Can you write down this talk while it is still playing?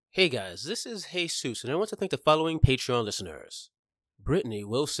Hey guys, this is Jesus, and I want to thank the following Patreon listeners: Brittany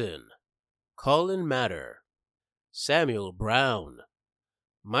Wilson, Colin Matter, Samuel Brown,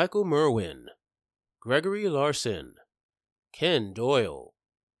 Michael Merwin, Gregory Larson, Ken Doyle,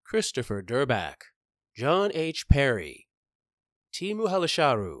 Christopher Durback, John H. Perry, Timu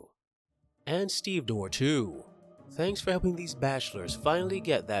Halasharu, and Steve Dorr too. Thanks for helping these bachelors finally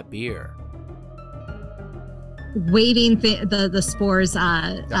get that beer. Waving the spores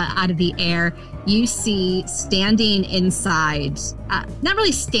out of the air, you see standing inside, not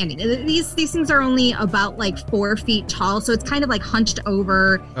really standing, these things are only about like 4 feet tall, so it's kind of like hunched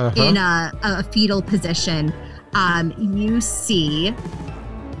over in a fetal position. You see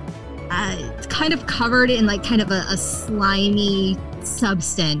kind of covered in like kind of a slimy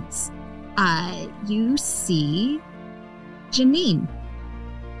substance. You see Janine.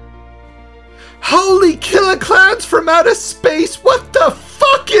 Holy killer clowns from outer space! What the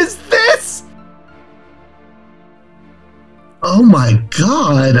fuck is this? Oh my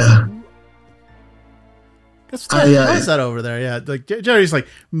god. How is that over there? Yeah, like Jerry's like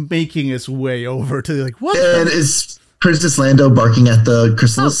making his way over to like what? And is Princess Lando barking at the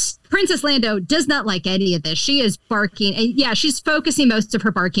chrysalis? Oh, Princess Lando does not like any of this. She is barking, and yeah, she's focusing most of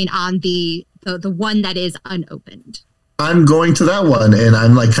her barking on the one that is unopened. I'm going to that one, and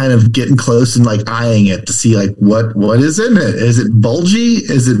I'm like kind of getting close and like eyeing it to see like what is in it. Is it bulgy?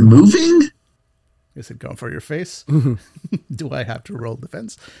 Is it moving? Is it going for your face? Do I have to roll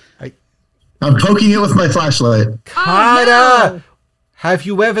defense? I'm poking it with my flashlight. Carter! Have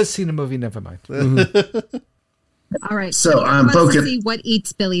you ever seen a movie? Never mind. All right. So I'm poking. To see what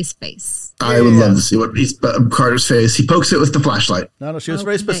eats Billy's face. I would love to see what eats Carter's face. He pokes it with the flashlight. No, she was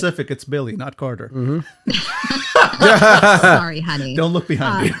very specific. It's Billy, not Carter. Sorry, honey. Don't look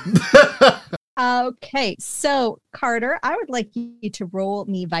behind you. Okay, so Carter, I would like you to roll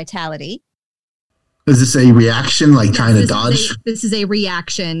me vitality. Is this a reaction, like trying to dodge? This is a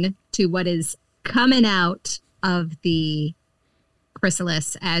reaction to what is coming out of the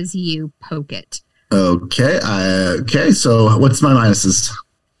chrysalis as you poke it. Okay. Okay. So what's my minuses?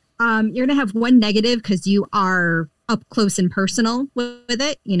 You're gonna have one negative because you are up close and personal with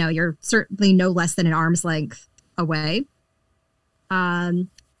it. You know, you're certainly no less than an arm's length away. And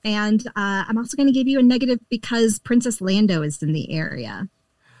I'm also going to give you a negative because Princess Lando is in the area.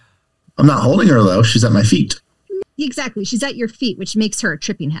 I'm not holding her though. She's at my feet. Exactly. She's at your feet, which makes her a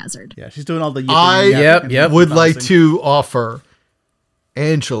tripping hazard. Yeah, she's doing all the. I would like to offer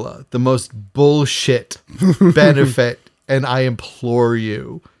Angela the most bullshit benefit, and I implore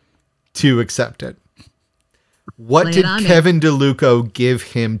you to accept it. What did Kevin DeLuca give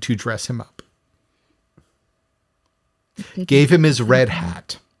him to dress him up? Gave him his red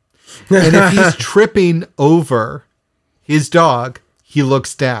hat. And if he's tripping over his dog, he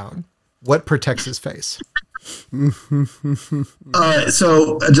looks down. What protects his face? So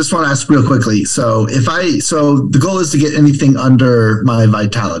I just want to ask real quickly. So the goal is to get anything under my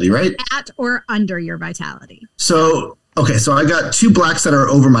vitality, right? At or under your vitality. So, okay. So I got 2 blacks that are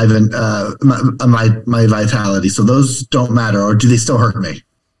over my vitality. So those don't matter, or do they still hurt me?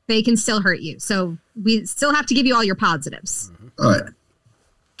 They can still hurt you. So we still have to give you all your positives. All right.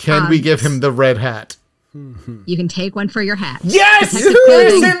 Can we give him the red hat? You can take one for your hat. Yes,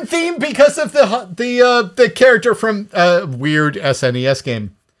 it's in theme because of the character from a weird SNES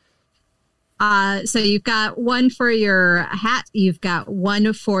game. So you've got one for your hat. You've got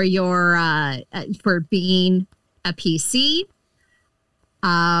one for your for being a PC.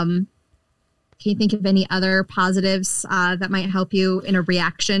 Can you think of any other positives that might help you in a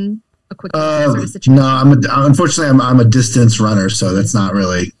reaction? A quick sort of situation? No, unfortunately I'm a distance runner, so that's not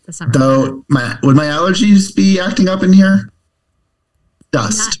really. Though would my allergies be acting up in here?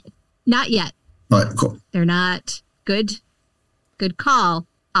 Dust. Not yet. All right, cool. They're not good. Good call.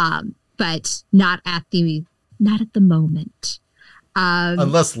 But not at the moment.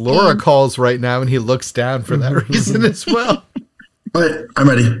 Unless Laura calls right now and he looks down for that reason as well. All right, I'm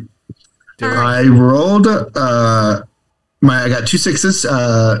ready. I rolled. I got 2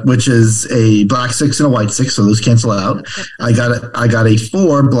 6s, which is a black 6 and a white 6, so those cancel out. I got a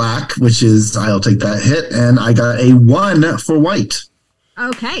 4 black, which is I'll take that hit, and I got a 1 for white.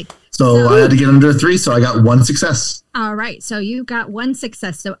 Okay. So I had to get under a 3, so I got 1 success. All right, so you got 1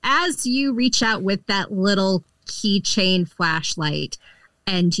 success. So as you reach out with that little keychain flashlight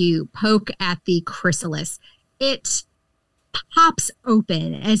and you poke at the chrysalis, it pops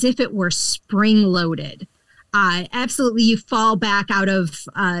open as if it were spring-loaded. Absolutely, you fall back out of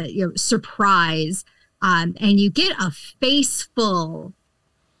surprise, and you get a face full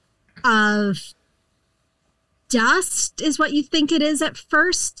of dust is what you think it is at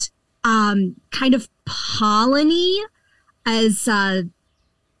first. Kind of pollen-y as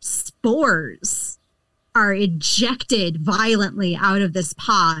spores are ejected violently out of this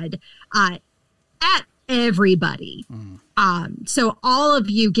pod at everybody. So all of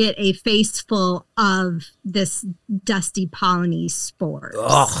you get a face full of this dusty pollen-y spores.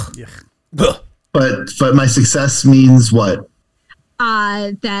 Ugh. But my success means what?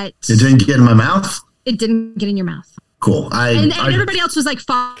 That It didn't get in my mouth? it didn't get in your mouth. Cool. And everybody else was like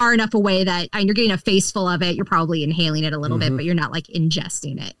far enough away that you're getting a face full of it. You're probably inhaling it a little bit, but you're not like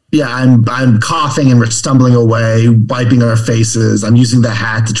ingesting it. Yeah, I'm coughing and we're stumbling away, wiping our faces. I'm using the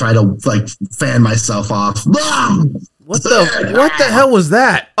hat to try to like fan myself off. What the hell was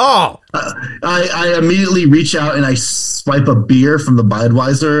that? Oh, I immediately reach out and I swipe a beer from the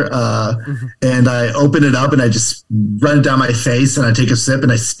Budweiser, and I open it up and I just run it down my face and I take a sip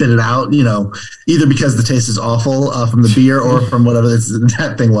and I spit it out. You know, either because the taste is awful from the beer or from whatever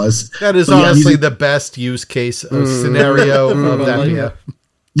that thing was. That is But honestly the best use case of scenario of that beer.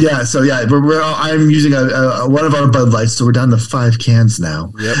 Yeah, so yeah, I'm using one of our Bud Lights, so we're down to 5 cans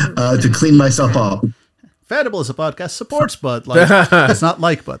now to clean myself off. Fandible is a podcast supports Bud Light. It's not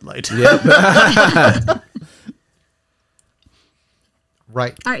like Bud Light. Right.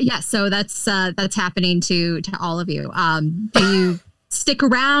 All right, yeah, so that's happening to all of you. Do you stick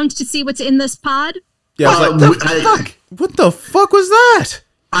around to see what's in this pod? yeah. I was like, what the fuck was that?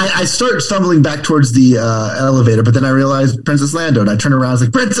 I start stumbling back towards the elevator, but then I realize Princess Lando, and I turn around. I was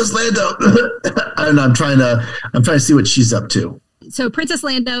like, Princess Lando, and I'm trying to see what she's up to. So Princess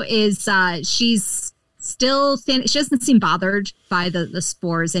Lando is she's still standing. She doesn't seem bothered by the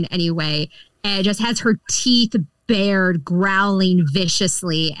spores in any way, and just has her teeth bared, growling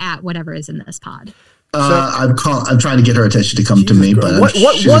viciously at whatever is in this pod. I'm trying to get her attention to come to me, but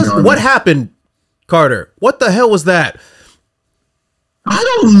what happened, Carter? What the hell was that?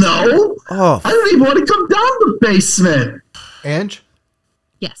 I don't know. Oh, I don't even want to come down the basement. Ange,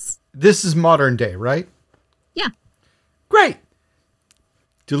 Yes. this is modern day, right? Yeah. Great.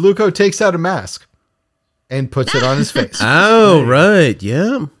 DeLuco takes out a mask and puts it on his face. oh, right,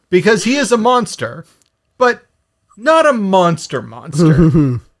 yeah. Because he is a monster, but not a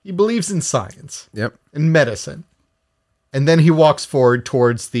monster. He believes in science. Yep. And medicine. And then he walks forward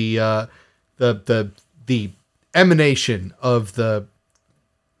towards the emanation of the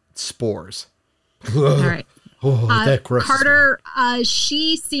spores. All right. Oh, that gross. Carter,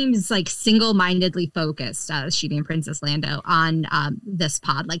 she seems like single-mindedly focused, she being Princess Lando, on this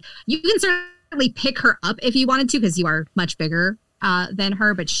pod. Like, you can certainly pick her up if you wanted to, because you are much bigger than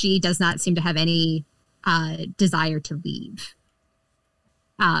her, but she does not seem to have any desire to leave.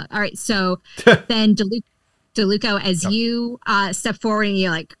 All right, so then DeLuco, as you step forward and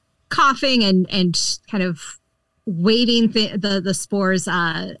you're like coughing and kind of waving the spores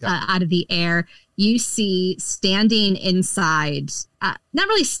out of the air, you see standing inside, not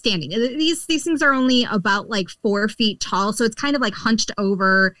really standing. These things are only about like 4 feet tall, so it's kind of like hunched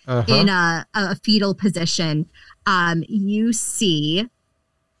over in a fetal position. You see,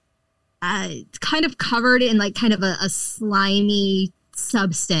 kind of covered in like kind of a slimy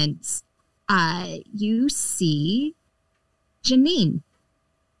substance. You see Janine.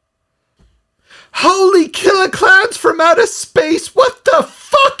 Holy killer clowns from outer space! What the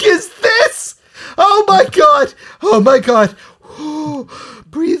fuck is this? Oh my god! Oh my god!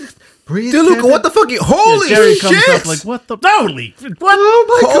 Breathe. DeLuca, what the fuck? Holy Jerry shit! comes up like, what the? Holy! What? Oh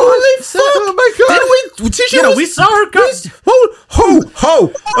my god! Holy fuck! Oh my god! Didn't we? We saw her go.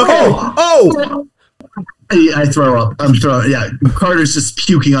 Oh! I throw up. I'm throwing. Yeah, Carter's just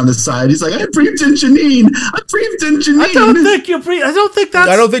puking on the side. He's like, I breathed in Janine. I breathed in Janine. I don't think you breathe. I don't think that's.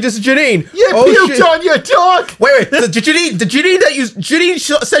 I don't think this is Janine. You puked on your dog. Wait. The Janine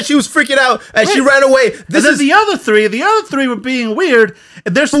said she was freaking out and she ran away. This is the other three. The other three were being weird.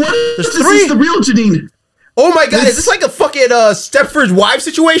 And there's This three. is the real Janine. Oh my god! Is this like a fucking Stepford's wife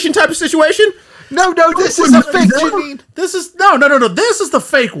situation type of situation? No, this is a fake Janine. This is no. This is the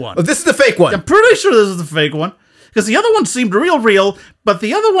fake one. Oh, this is the fake one. I'm pretty sure this is the fake one because the other one seemed real, but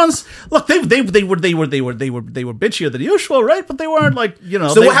the other ones, look, they were bitchier than usual, right? But they weren't like, you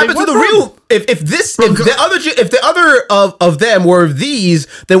know. So what happened to the real? If the other of them were these,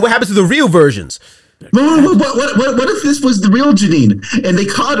 then what happens to the real versions? What if this was the real Janine and they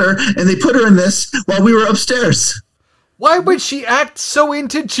caught her and they put her in this while we were upstairs? Why would she act so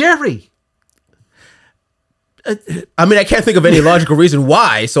into Jerry? I mean, I can't think of any logical reason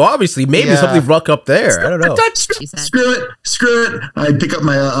why. So obviously, maybe something ruck up there. I don't know. Screw it. I pick up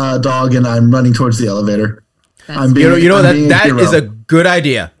my dog and I'm running towards the elevator. That is a Good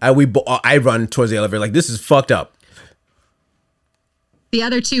idea. I run towards the elevator like, this is fucked up. The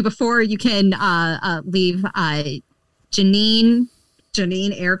other two, before you can leave, Janine,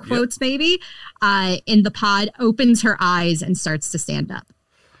 air quotes maybe, in the pod, opens her eyes and starts to stand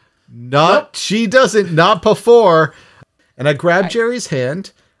up. She doesn't, not before. And I grab Jerry's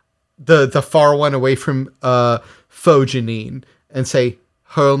hand, the far one away from faux Janine, and say,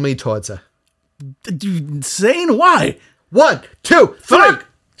 hurl me towards her. You insane? Why? 1, 2,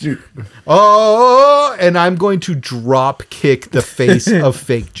 3. Oh, and I'm going to drop kick the face of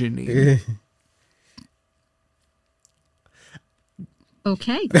fake Janine.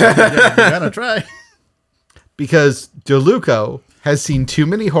 Okay. You gotta try. Because DeLuco has seen too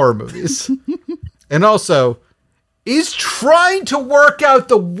many horror movies. And also is trying to work out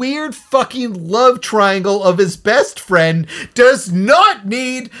the weird fucking love triangle of his best friend, does not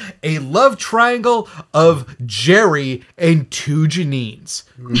need a love triangle of Jerry and 2 Janines.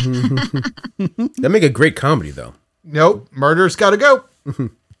 That make a great comedy, though. Nope, murder's gotta go.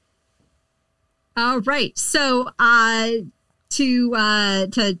 All right. So to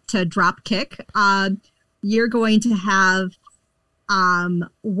drop kick, you're going to have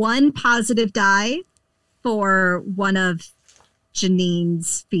 1 positive die for one of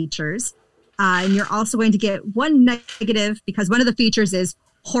Janine's features. And you're also going to get 1 negative because one of the features is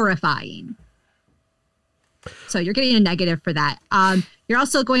horrifying. So you're getting a negative for that. You're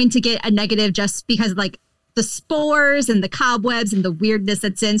also going to get a negative just because like the spores and the cobwebs and the weirdness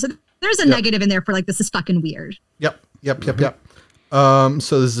that's in. So there's a negative in there for like, this is fucking weird. Yep.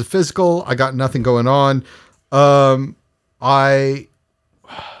 So this is a physical. I got nothing going on.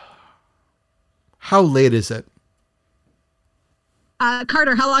 How late is it?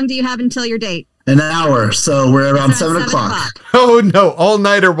 Carter, how long do you have until your date? An hour, so we're around 7 o'clock. Oh no,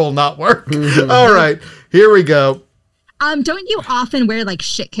 all-nighter will not work. All right, here we go. Don't you often wear like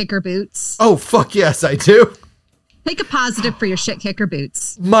shit kicker boots? Oh fuck yes, I do. Take a positive for your shit kicker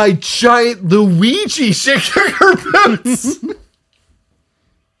boots. My giant Luigi shit kicker boots.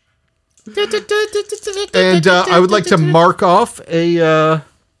 And I would like to mark off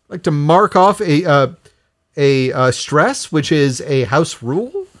a stress, which is a house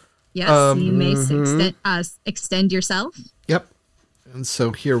rule. Yes, you may extend yourself. Yep. And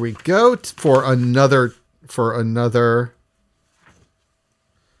so here we go for another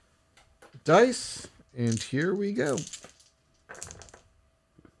dice. And here we go.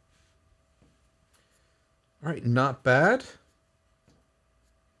 All right, not bad.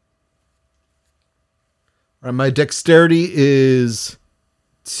 All right, my dexterity is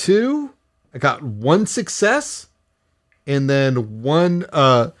 2. I got 1 success, and then 1.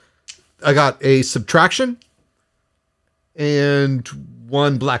 I got a subtraction, and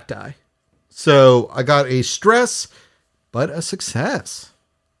 1 black die. So I got a stress, but a success.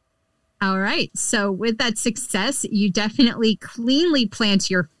 All right. So with that success, you definitely cleanly plant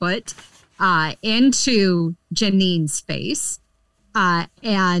your foot into Janine's face,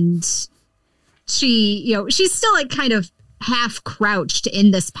 and she's still like kind of half crouched in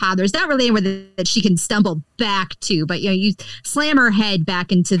this pod. There's not really anywhere that she can stumble back to, but you slam her head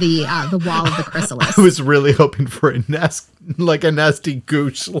back into the wall of the chrysalis. I was really hoping for a nasty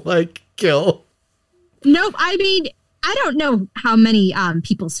gooch like kill. Nope. I mean, I don't know how many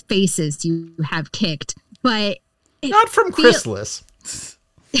people's faces you have kicked, but not from chrysalis.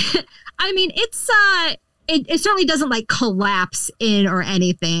 I mean, it certainly doesn't like collapse in or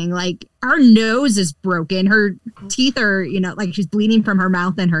anything. Like her nose is broken. Her teeth are, like she's bleeding from her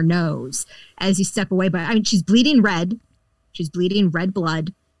mouth and her nose as you step away. But I mean, she's bleeding red. She's bleeding red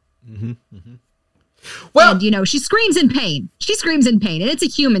blood. Mm-hmm, mm-hmm. Well, and she screams in pain. She screams in pain, and it's a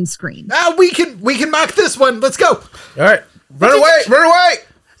human scream. We can mark this one. Let's go. All right, run away!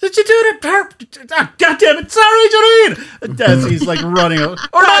 Did you do it at her? Oh, God damn it! Sorry, Janine. As he's like running, or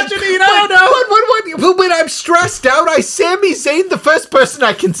not, Janine. I don't know. What? When I'm stressed out, I Sami Zayn the first person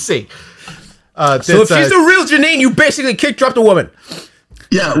I can see. So if she's the real Janine, you basically dropped a woman.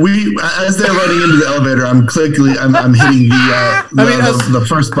 Yeah, as they're running into the elevator, I'm hitting the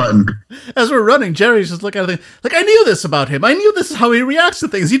first button. As we're running, Jerry's just looking at things like, I knew this about him. I knew this is how he reacts to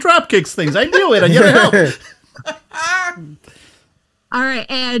things. He drop kicks things. I knew it. I gotta help. All right,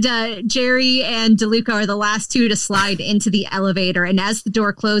 and Jerry and DeLuca are the last 2 to slide into the elevator. And as the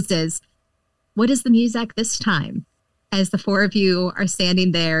door closes, what is the music this time? As the 4 of you are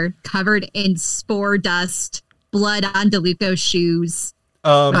standing there, covered in spore dust, blood on DeLuca's shoes.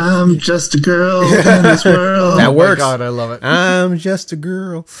 I'm just a girl in this world. That works. Oh my God, I love it. I'm just a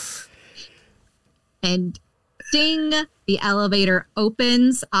girl. And ding, the elevator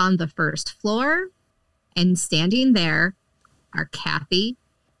opens on the first floor, and standing there are Kathy,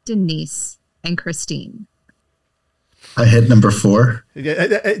 Denise, and Christine. I hit number 4.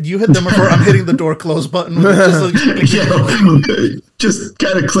 Yeah, you hit number 4. I'm hitting the door close button. With Just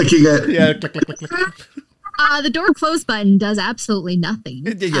kind of clicking it. Yeah, click, click, click, click. The door close button does absolutely nothing.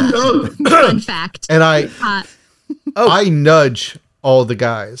 Yeah. Fun fact. And I nudge all the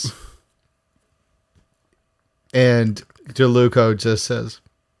guys. And DeLuca just says,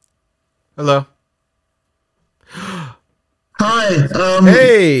 "Hello." Hi.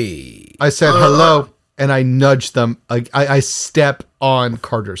 Hey. I said hello, and I nudge them. I step on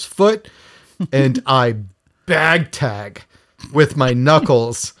Carter's foot, and I bag tag with my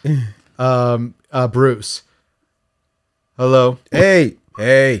knuckles, Bruce. Hello. Hey.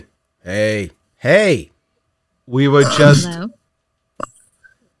 We were just Hello.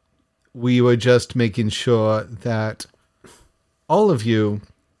 making sure that all of you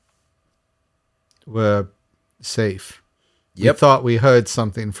were safe. Yep. We thought we heard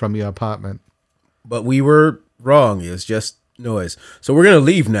something from your apartment. But we were wrong. It was just noise. So we're going to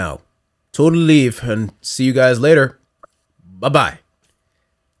leave now. Totally leave and see you guys later. Bye-bye.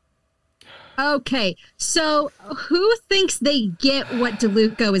 Okay, so who thinks they get what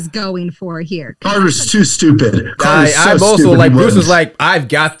DeLuca is going for here? Carter's too stupid. Carter's so I'm also stupid, like, he Bruce was wouldn't. like, I've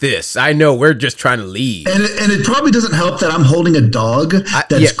got this. I know. We're just trying to leave. And it probably doesn't help that I'm holding a dog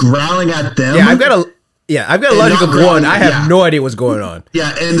that's growling at them. I've got a logic not of growling, one. I have no idea what's going on.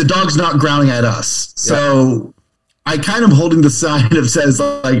 Yeah, and the dog's not growling at us. So I kind of holding the sign that says,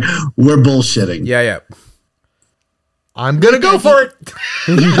 like, we're bullshitting. Yeah. I'm going to go for it.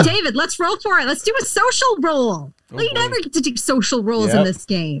 Yeah, David, let's roll for it. Let's do a social roll. Well, you never get to do social rolls in this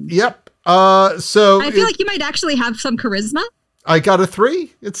game. Yep. So I feel like you might actually have some charisma. I got a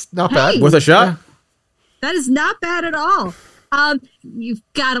 3. It's not bad. Worth a shot? That is not bad at all. You've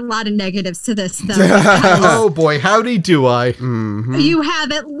got a lot of negatives to this, though. Oh boy, howdy do I? You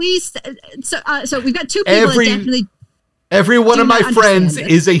have at least so we've got 2 people that definitely. Every one do of my not friends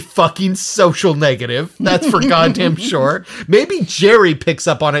understand is a fucking social negative. That's for goddamn sure. Maybe Jerry picks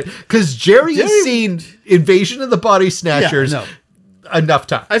up on it because Jerry has seen Invasion of the Body Snatchers enough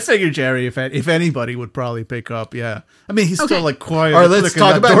time. I figured Jerry, if anybody, would probably pick up. Yeah, I mean, he's still like quiet. All right, let's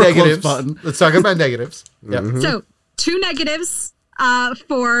talk about negatives. Let's talk about negatives. Yep. So 2 negatives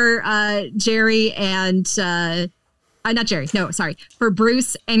for Jerry and not Jerry. No, sorry, for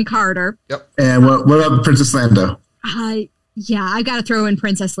Bruce and Carter. Yep. And what about Princess Lando? Yeah, I got to throw in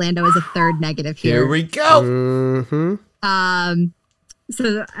Princess Lando as a 3rd negative here. Here we go. Mm-hmm.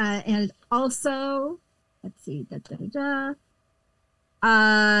 So and also, let's see. There's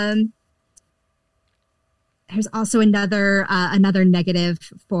also another negative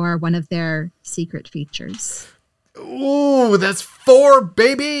for one of their secret features. Ooh, that's 4,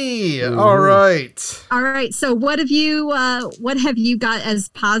 baby. All right. So what have you got as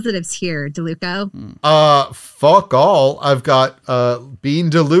positives here, DeLuca? Fuck all. I've got being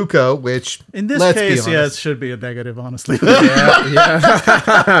DeLuca, which In this let's case, be it honest. should be a negative, honestly.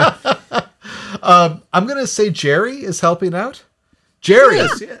 Yeah. I'm gonna say Jerry is helping out. Jerry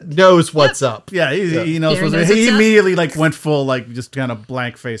knows what's up. Yeah, he knows. Jerry knows He what's up. immediately went full just kind of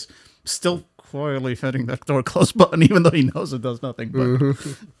blank face. Still quietly hitting that door close button, even though he knows it does nothing.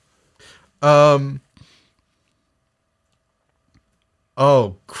 But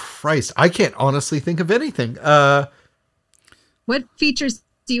Oh Christ, I can't honestly think of anything. What features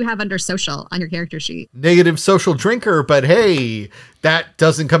do you have under social on your character sheet? Negative social drinker, but hey, that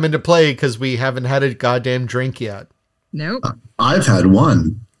doesn't come into play because we haven't had a goddamn drink yet. Nope. I've had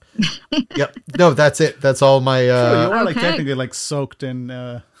one. Yep. No, that's it. That's all my you are okay. technically soaked in.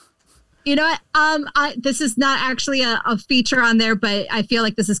 You know what? This is not actually a feature on there, but I feel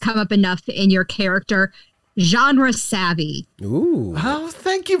like this has come up enough in your character. Genre savvy. Ooh. Oh,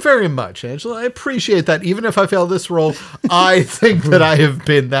 thank you very much, Angela. I appreciate that. Even if I fail this role, I think that I have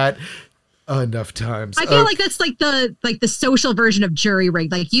been that enough times. I feel like that's like the social version of jury rig.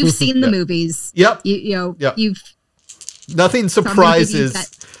 Like you've seen the movies. Yep. You've Nothing surprises.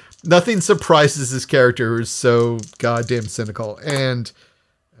 that- Nothing surprises this character who's so goddamn cynical. And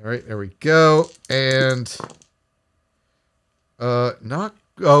all right, there we go. And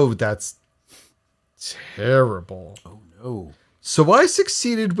that's terrible. Oh no. So I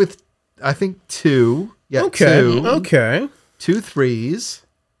succeeded with, I think, 2. Yeah, Okay. 2. Okay. 2 3s.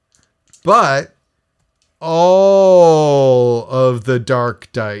 But all of the dark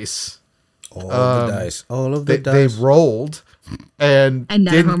dice. All of the dice. All of the They dice. rolled. And and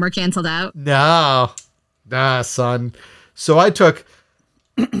none of didn't- them were canceled out. Nah, son. So I took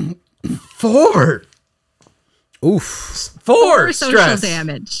 4. Oof. 4 Social stress.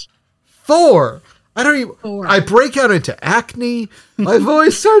 damage. 4. I don't even. 4. I break out into acne. My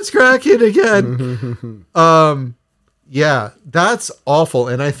voice starts cracking again. Yeah, that's awful.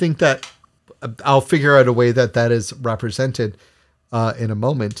 And I think that I'll figure out a way that is represented in a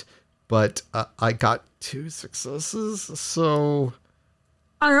moment. But I got 2 successes, so.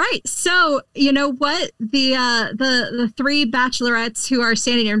 All right. So you know what? The 3 bachelorettes who are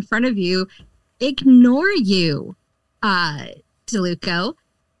standing in front of you ignore you, DeLuco,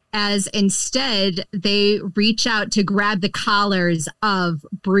 as instead they reach out to grab the collars of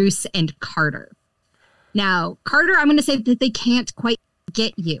Bruce and Carter. Now, Carter, I'm going to say that they can't quite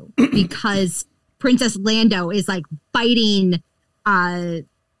get you because Princess Lando is like biting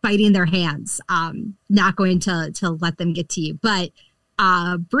their hands. Not going to let them get to you. But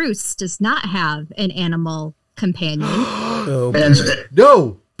Bruce does not have an animal companion.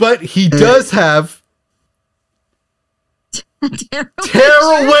 No, but he does have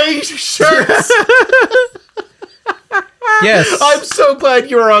tearaway shirts. Yes. I'm so glad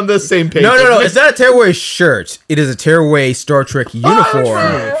you are on the same page. No. It's not a tearaway shirt. It is a tearaway Star Trek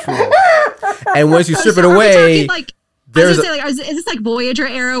uniform. True. And once you strip it Are we away, talking, like, there's is this like Voyager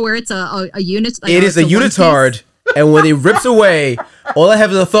era where it's a unit? Like, it is a unitard. And when it rips away, all I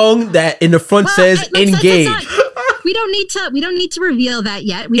have is a thong that in the front says engage. We don't need to reveal that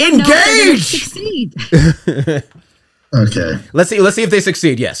yet. We don't Engage! know if they're gonna succeed. Okay. Let's see if they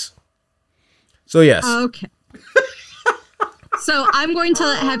succeed. Yes. So yes. Okay. So I'm going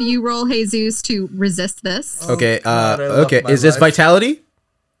to have you roll Jesus to resist this. Okay. God, I love Okay. my Is this life. vitality?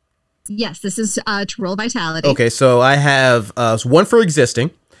 Yes, this is to roll vitality. Okay. So I have 1 for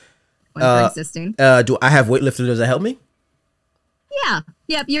existing. One for existing. Do I have weightlifter? Does that help me? Yeah.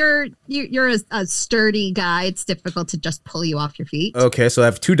 Yep. You're a sturdy guy. It's difficult to just pull you off your feet. Okay. So I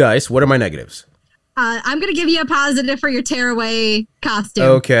have 2 dice. What are my negatives? I'm going to give you a positive for your tearaway costume.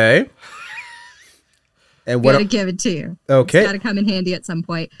 Okay. And I'm what? going to give it to you. Okay. It's got to come in handy at some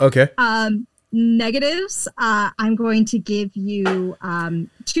point. Okay. Negatives. I'm going to give you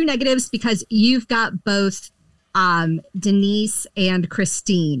 2 negatives because you've got both Denise and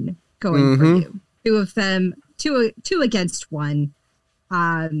Christine going for you. 2 of them, two against 1.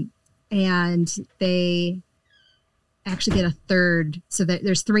 And they actually get a third. So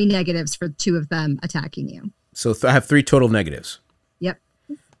there's 3 negatives for 2 of them attacking you. So I have 3 total negatives. Yep.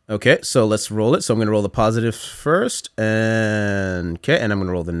 Okay, so let's roll it. So I'm going to roll the positives first, and I'm going to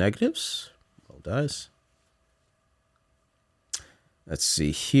roll the negatives. Roll dice. Let's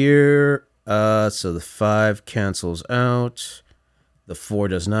see here. So the 5 cancels out. The 4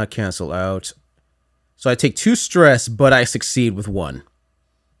 does not cancel out. So I take 2 stress, but I succeed with 1.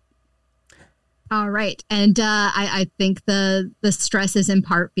 All right. And I think the stress is in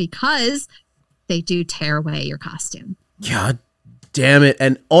part because they do tear away your costume. God damn it.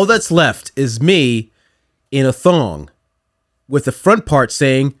 And all that's left is me in a thong with the front part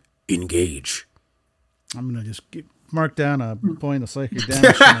saying, engage. I'm going to just mark down a point of psychic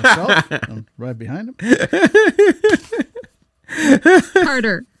damage to myself. I'm right behind him.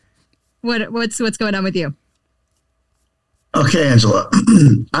 Carter, what's going on with you? Okay, Angela.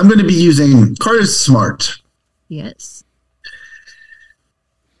 I'm going to be using Carter's Smart. Yes.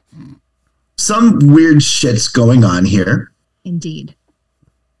 Some weird shit's going on here. Indeed.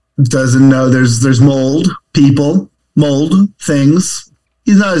 Doesn't know there's mold, people, mold, things.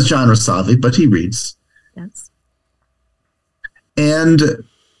 He's not as genre savvy, but he reads. Yes. And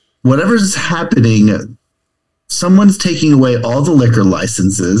whatever's happening, someone's taking away all the liquor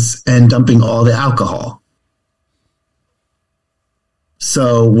licenses and dumping all the alcohol.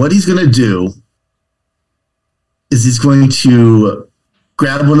 So what he's going to do is he's going to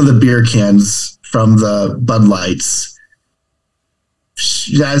grab one of the beer cans from the Bud Lights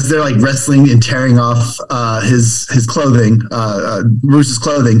as they're like wrestling and tearing off his clothing, Bruce's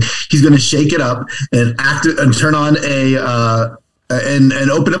clothing. He's going to shake it up and turn on and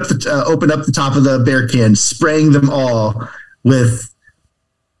open up the top of the beer can, spraying them all with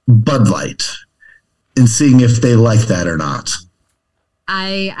Bud Light and seeing if they like that or not.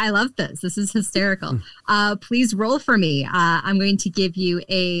 I love this. This is hysterical. Please roll for me. I'm going to give you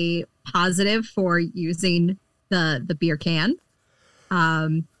a positive for using the beer can.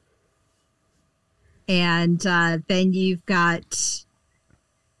 And then you've got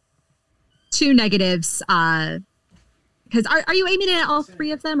 2 negatives. Because are you aiming at all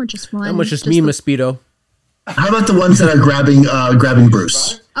 3 of them or just one? How much is me and Mosquito? How about the ones that are grabbing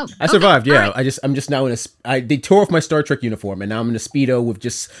Bruce? Oh, I survived, okay. yeah. All right. I'm just now in they tore off my Star Trek uniform, and now I'm in a Speedo with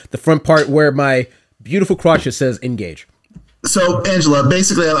just the front part where my beautiful crotch just says engage. So, Angela,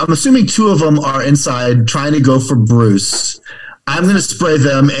 basically, I'm assuming 2 of them are inside trying to go for Bruce. I'm going to spray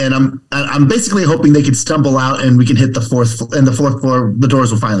them, and I'm basically hoping they can stumble out and we can hit the fourth floor. The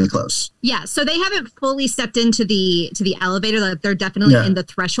doors will finally close. Yeah, so they haven't fully stepped into the elevator. Like they're definitely in the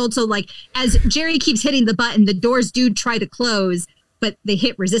threshold. So like as Jerry keeps hitting the button, the doors do try to close, but they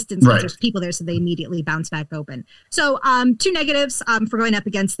hit resistance because there's people there, so they immediately bounce back open. So 2 negatives for going up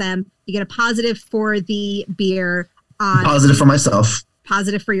against them. You get a positive for the beer. Positive for myself.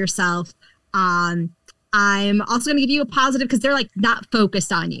 Positive for yourself. I'm also going to give you a positive because they're like not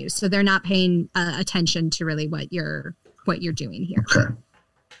focused on you, so they're not paying attention to really what you're doing here.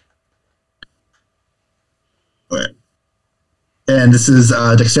 Okay. And this is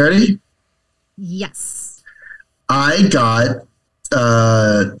dexterity? Yes. I got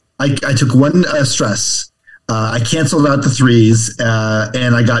I took 1 stress. I canceled out the 3s,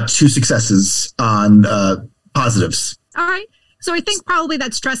 and I got 2 successes on positives. All right. So I think probably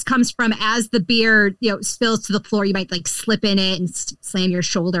that stress comes from as the beer, spills to the floor, you might like slip in it and slam your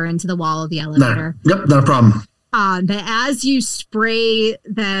shoulder into the wall of the elevator. Yep, not a problem. But as you spray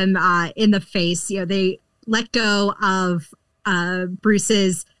them in the face, they let go of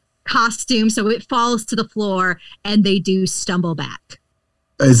Bruce's costume, so it falls to the floor, and they do stumble back.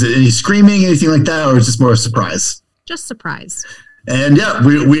 Is it any screaming, anything like that, or is this more a surprise? Just surprise. And yeah, I'm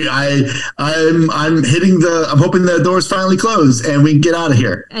hoping the doors finally close and we can get out of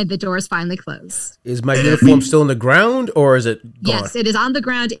here. And the doors finally close. Is my uniform still on the ground or is it gone? Yes, it is on the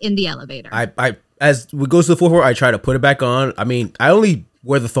ground in the elevator. I as we go to the floor, I try to put it back on. I mean, I only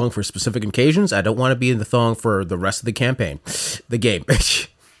wear the thong for specific occasions. I don't want to be in the thong for the rest of the campaign, the game.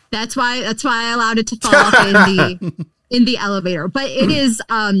 That's why I allowed it to fall off in the elevator. But it is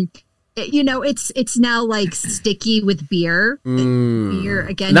it's now like sticky with beer. Beer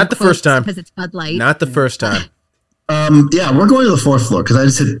again. Not the first time because it's Bud Light. Not the first time. Yeah, we're going to the 4th floor because I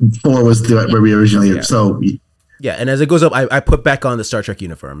just hit 4 was where we originally. So yeah, and as it goes up, I put back on the Star Trek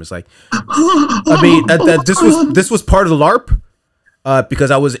uniform. It's like, I mean, this was part of the LARP. Because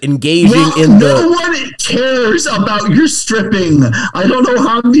I was engaging no one cares about your stripping. I don't know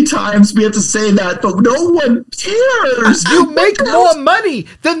how many times we have to say that, but no one cares. You make more money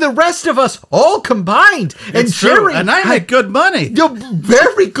than the rest of us all combined. It's true. And I make good money. You're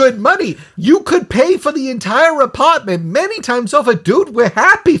very good money. You could pay for the entire apartment many times over. Dude, we're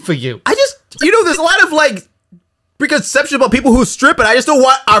happy for you. I just, there's a lot of like preconception about people who strip, and I just don't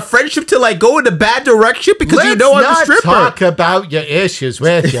want our friendship to like go in a bad direction because I'm a stripper. Let's not talk about your issues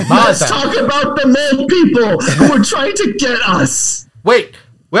with your mother. Let's talk about the male people who are trying to get us. Wait,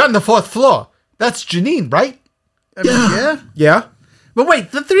 we're on the 4th floor. That's Janine, right? Yeah. But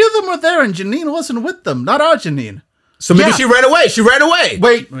wait, the 3 of them were there and Janine wasn't with them. Not our Janine. So maybe she ran away.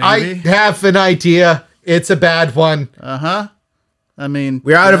 Wait, Maybe. I have an idea. It's a bad one. Uh-huh. I mean,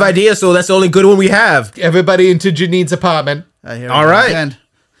 we're out of ideas, so that's the only good one we have. Everybody into Janine's apartment. All right. Again.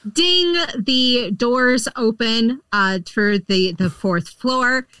 Ding, the doors open for the 4th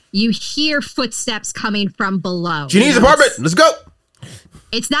floor. You hear footsteps coming from below. Janine's apartment. Let's go.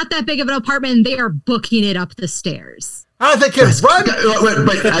 It's not that big of an apartment, and they are booking it up the stairs. Oh, they can run.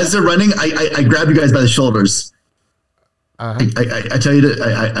 Wait, as they're running, I grab you guys by the shoulders. I tell you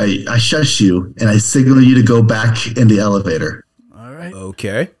I shush you, and I signal you to go back in the elevator.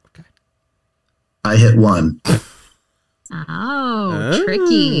 Okay. I hit 1. Oh,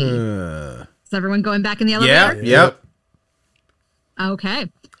 tricky. Is everyone going back in the elevator? Yeah. Yep. Okay.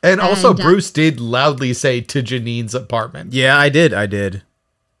 And also, Bruce did loudly say to Janine's apartment. Yeah, I did.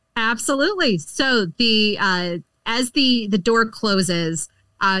 Absolutely. So as the door closes,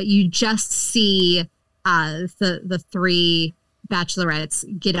 you just see the 3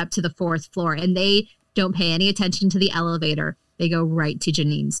 bachelorettes get up to the 4th floor, and they don't pay any attention to the elevator. They go right to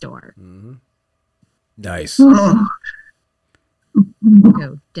Janine's door. Mm-hmm. Nice. Oh.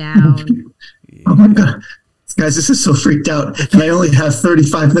 Go down. Oh my God. Guys, this is so freaked out. And I only have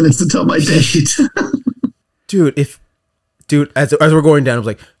 35 minutes until my date. Dude, as we're going down, I was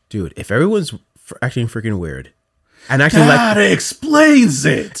like, dude, if everyone's acting freaking weird. And actually, that explains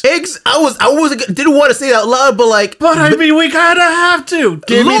it. I didn't want to say it out loud, but like, I mean, we kind of have to.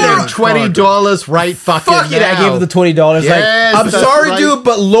 Give me the $20 right fucking fuck now. it! I gave her the $20. Yes, I'm sorry, dude,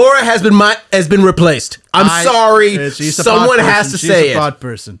 but Laura has been replaced. I'm sorry. Someone has to say She's a it. bot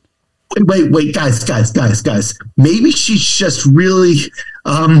person. Wait, guys. Maybe she's just really,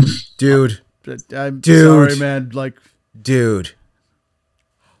 dude. I'm sorry, man. Like, dude.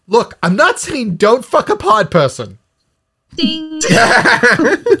 Look, I'm not saying don't fuck a pod person. Ding.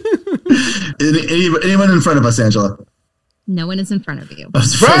 Anyone in front of us, Angela? No one is in front of you. I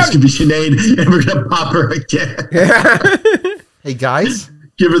was afraid it's going to be Sinead, and we're going to pop her again. Hey, guys.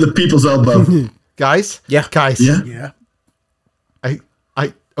 Give her the people's elbow. Guys? Yeah. Guys. Yeah.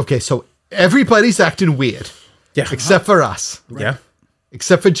 Okay, so everybody's acting weird. Yeah. Except for us. Yeah.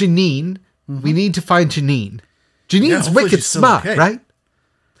 Except for Janine. We need to find Janine. Janine's hopefully wicked she's still smart, okay. right?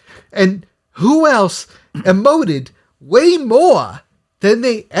 And who else emoted way more than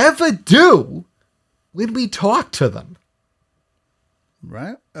they ever do when we talk to them?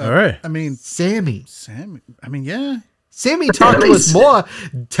 Right? All right. I mean, Sammy. yeah. Sammy talked to us more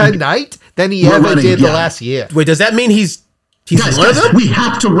tonight than he ever running, did the yeah. last year. Wait, does that mean he's Guys, one of them? we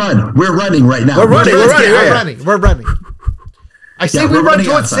have to run. We're running right now. We're running. We're running. I say we we're run running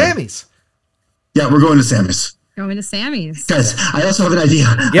towards outside. Sammy's. Yeah, we're going to Sammy's. Going to Sammy's. Guys, I also have an idea.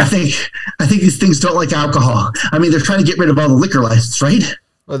 Yeah. I think these things don't like alcohol. I mean, they're trying to get rid of all the liquor license, right?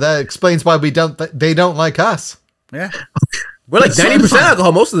 Well, that explains why they don't like us. Yeah. We're like That's 90% fine.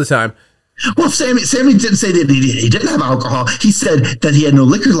 alcohol most of the time. Well, Sammy didn't say that he didn't have alcohol. He said that he had no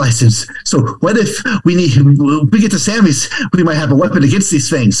liquor license. So what if we get to Sammy's, we might have a weapon against these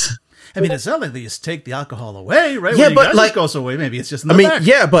things. I mean, it's not like they just take the alcohol away, right? Yeah, When you but guys like- goes away, maybe it's just in the I mean, back.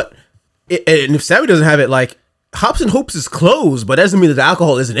 yeah, but and if Sammy doesn't have it, like Hops and Hoops is closed, but that doesn't mean that the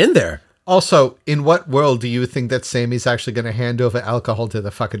alcohol isn't in there. Also, in what world do you think that Sammy's actually going to hand over alcohol to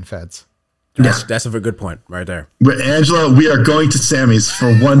the fucking feds? That's a very good point right there. But Angela, we are going to Sammy's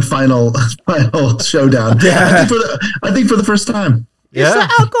for one final showdown. Yeah. I think for the first time. Yeah.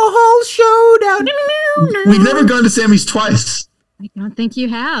 Alcohol showdown. We've never gone to Sammy's twice. I don't think you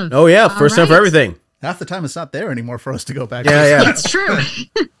have. Oh yeah, All first time for right. everything. Half the time it's not there anymore for us to go back. Yeah, yeah. It's true.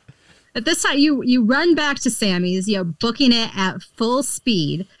 At this time, you run back to Sammy's, booking it at full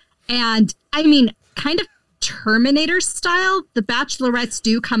speed. And I mean, kind of Terminator style, the bachelorettes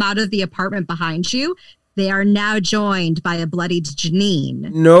do come out of the apartment behind you. They are now joined by a bloodied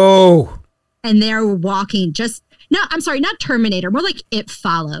Janine. No. And they're walking I'm sorry, not Terminator, more like It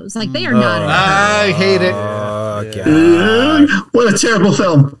Follows. Like they are not. I hate it. What a terrible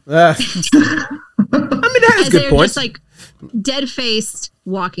film. I mean, that is As good they're points. just like dead faced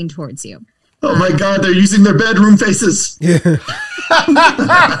walking towards you. Oh my God, they're using their bedroom faces. We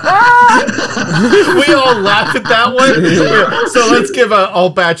all laugh at that one. Yeah. So let's give an all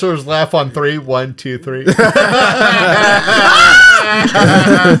bachelors laugh on 3. 1, 2, 3.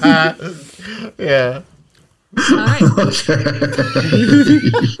 Yeah. All right.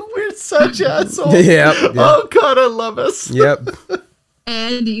 We're such assholes. Yep. Oh God, I love us. Yep.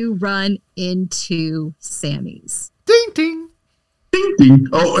 And you run into Sammy's. Ding ding. Ding, ding.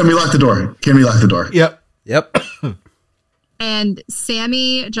 Oh, and we lock the door. Can we lock the door? Yep. Yep. And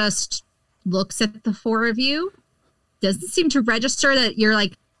Sammy just looks at the four of you. Doesn't seem to register that you're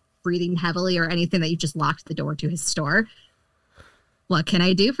like breathing heavily or anything, that you just locked the door to his store. What can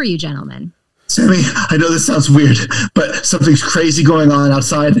I do for you, gentlemen? Sammy, I know this sounds weird, but something's crazy going on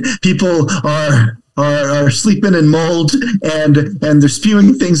outside. People are sleeping in mold and they're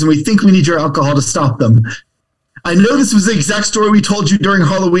spewing things, and we think we need your alcohol to stop them. I know this was the exact story we told you during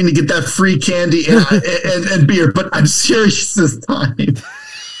Halloween to get that free candy and beer, but I'm serious this time.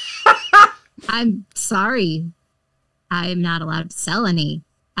 I'm sorry. I'm not allowed to sell any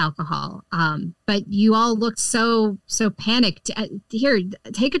alcohol. But you all looked so panicked. Here,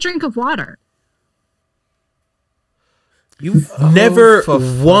 take a drink of water. You've never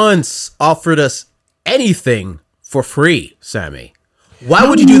once offered us anything for free, Sammy. Why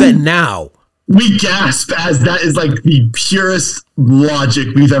would you do that now? We gasp as that is like the purest logic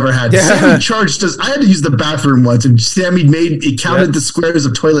we've ever had. Yeah. Sammy charged us. I had to use the bathroom once, and Sammy counted the squares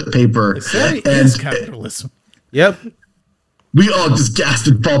of toilet paper. Sammy and is capitalism. Yep. we all just gasp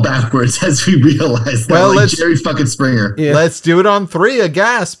and fall backwards as we realize that, Well, like let's- Jerry fucking Springer. Yeah. Let's do it on 3. A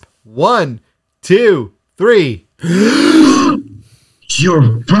gasp. 1, 2, 3. You're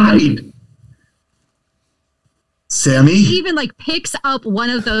right. Sammy? He even like picks up one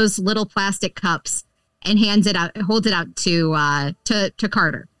of those little plastic cups and holds it out to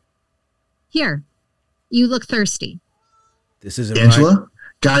Carter. Here, you look thirsty. This isn't Angela? right.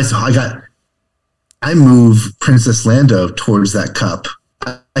 Guys, I move Princess Lando towards that cup.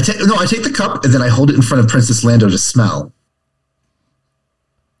 I take the cup and then I hold it in front of Princess Lando to smell.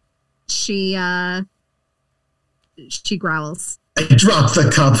 She growls. I drop the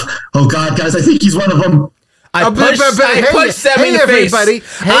cup. Oh God, guys, I think he's one of them. I punched Sammy in the face. Everybody.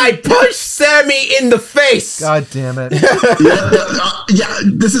 Hey. I punched Sammy in the face. God damn it. Yeah,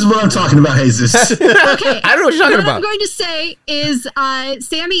 this is what I'm talking about, Jesus. Okay, I don't know what you're talking what about. I'm going to say is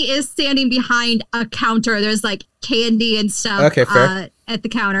Sammy is standing behind a counter. There's like candy and stuff Okay, fair. At the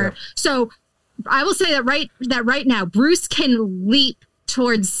counter. So I will say that right now, Bruce can leap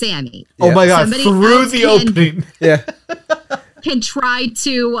towards Sammy. Oh my God. Somebody Through else the can- opening. Yeah. Can try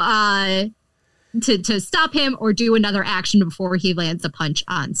to to stop him or do another action before he lands a punch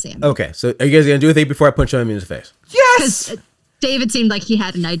on Sam. Okay, so are you guys gonna do anything before I punch him in the face? Yes. David seemed like he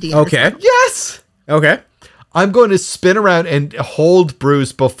had an idea. Okay. Yes. Okay. I'm going to spin around and hold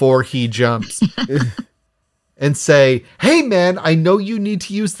Bruce before he jumps and say, "Hey, man, I know you need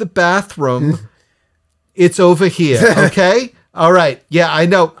to use the bathroom. It's over here, okay? All right. Yeah, I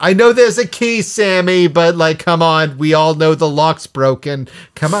know. I know there's a key, Sammy, but like, come on. We all know the lock's broken.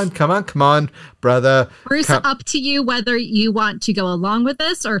 Come on, brother." Bruce, up to you whether you want to go along with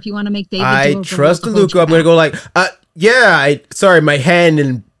this or if you want to make David I do a trust roll to hold Luca. you I'm gonna back. go like, yeah. Sorry, my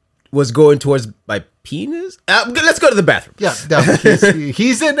hand was going towards my penis. Let's go to the bathroom. Yeah, no,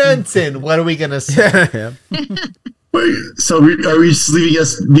 he's an ensign. What are we gonna say? Yeah. Wait, so are we just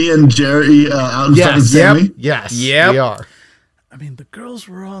leaving me and Jerry out in front of Sammy? Yes, Yep. we are. I mean, the girls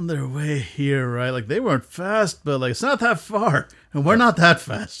were on their way here, right? Like, they weren't fast, but, like, it's not that far. And we're not that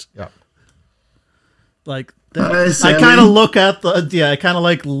fast. Yeah. Like, Hi, I Sammy. kind of look at I kind of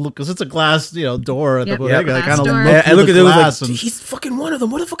like look, because it's a glass, door at Yep. the bodega. I Glass kind of door. look I through look the at them glass like, and he's fucking one of them.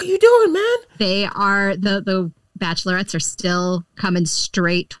 What the fuck are you doing, man? They are the bachelorettes are still coming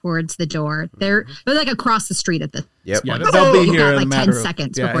straight towards the door. They're like across the street at the Yep. yeah, point. they'll be You've here got in like a 10 matter of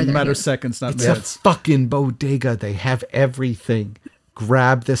seconds yeah, before in a they're matter here. of seconds, not It's a minutes. fucking bodega. They have everything.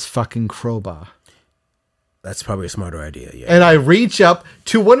 Grab this fucking crowbar. That's probably a smarter idea. Yeah. And I reach up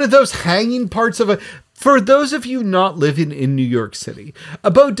to one of those hanging parts of a. For those of you not living in New York City, a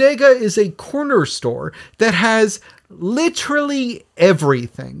bodega is a corner store that has literally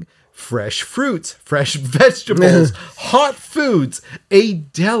everything. Fresh fruits, fresh vegetables, hot foods, a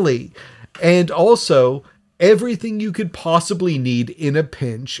deli, and also everything you could possibly need in a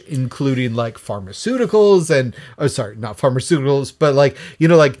pinch, including like pharmaceuticals and, not pharmaceuticals, but like,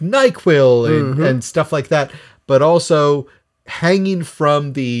 like NyQuil and stuff like that. But also hanging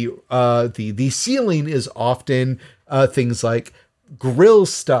from the ceiling is often things like grill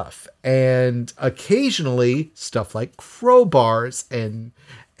stuff and occasionally stuff like crowbars, and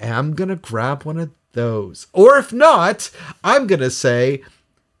I'm going to grab one of those. Or if not, I'm going to say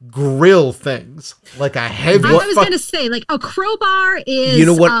grill things like a heavy. I was going to say, like, a crowbar is You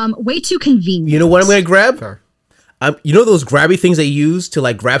know what? way too convenient. You know what I'm gonna grab? Sure. You know those grabby things they use to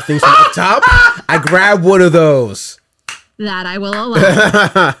like grab things from up top? I grab one of those. That I will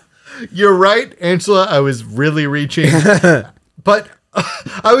allow. You're right, Angela. I was really reaching, but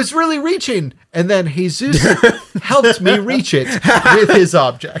I was really reaching, and then Jesus helped me reach it with his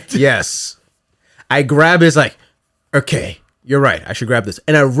object. Yes. I grab his like, okay, you're right. I should grab this.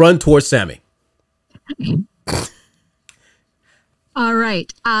 And I run towards Sammy. All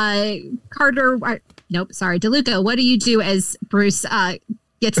right. Carter, nope, sorry. DeLuca, what do you do as Bruce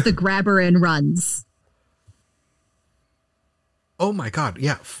gets the grabber and runs? Oh my god,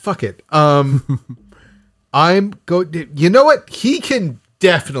 yeah, fuck it. I'm going. You know what? He can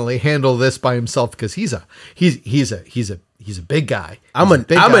definitely handle this by himself because he's a big guy. I'm an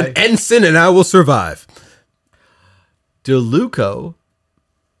ensign and I will survive. DeLuco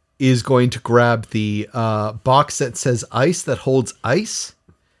is going to grab the box that says ice that holds ice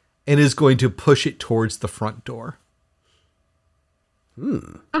and is going to push it towards the front door.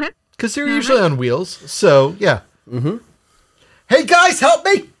 Okay. Because they're usually on wheels. So, yeah. Mm-hmm. Hey, guys, help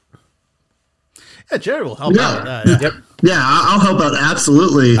me! Yeah, Jerry will help out with that. Yeah. Yep. Yeah, I'll help out.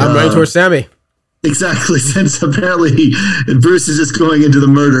 Absolutely. I'm running towards Sammy. Exactly, since apparently Bruce is just going into the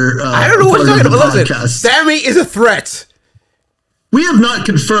murder. I don't know what part you're of talking the about. Listen, podcast. Sammy is a threat. We have not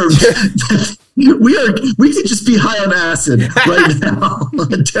confirmed that we could just be high on acid right now,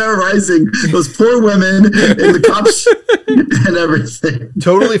 terrorizing those poor women and the cops and everything.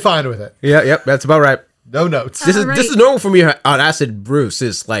 Totally fine with it. Yeah, yep, that's about right. No notes. This All is right. normal for me on acid. Bruce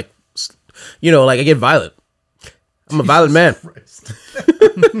is like, like I get violent. I'm a violent man.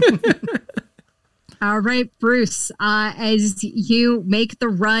 All right, Bruce, as you make the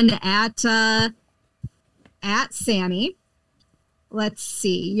run at Sammy, let's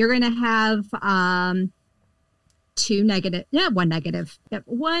see. You're going to have one negative. Yep,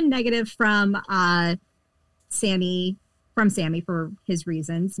 one negative from Sammy for his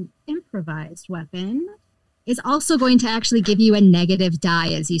reasons. An improvised weapon is also going to actually give you a negative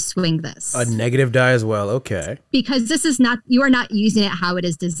die as you swing this. A negative die as well. Okay, because this is not, you are not using it how it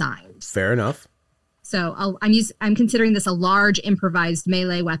is designed. fair enough. So I'm considering this a large improvised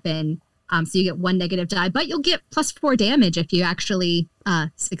melee weapon. So you get one negative die, but you'll get +4 damage if you actually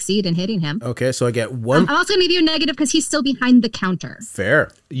succeed in hitting him. Okay, so I get one. I'm also going to give you a negative because he's still behind the counter.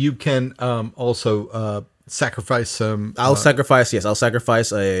 Fair. You can also sacrifice some. I'll sacrifice. Yes, I'll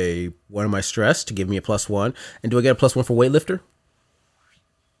sacrifice one of my stress to give me a +1. And do I get a +1 for weightlifter?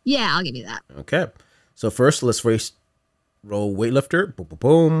 Yeah, I'll give you that. Okay. So first, let's roll weightlifter. Boom, boom,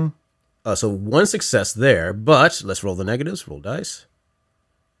 boom. So 1 success there, but let's roll the negatives. Roll dice.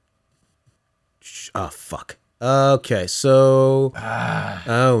 Oh, fuck. Okay, so...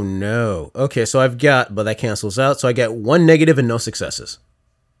 Oh, no. Okay, so I've got... But that cancels out. So I get 1 negative and no successes.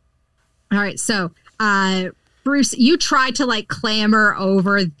 All right, so Bruce, you try to like clamber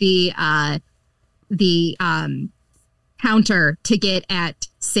over the counter to get at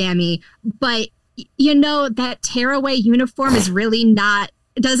Sammy, but you know that tearaway uniform is really not.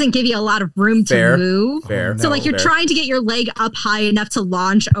 It doesn't give you a lot of room to move. Fair. So like you're trying to get your leg up high enough to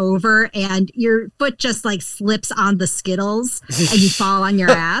launch over, and your foot just like slips on the skittles, and you fall on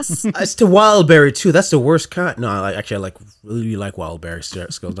your ass. It's to Wildberry too. That's the worst kind. No, I really like Wildberry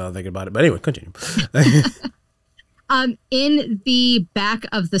skills now that I'm thinking about it. But anyway, continue. In the back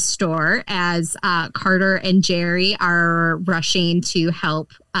of the store, as Carter and Jerry are rushing to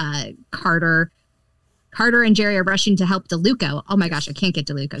help Carter and Jerry are rushing to help DeLuca. Oh my gosh, I can't get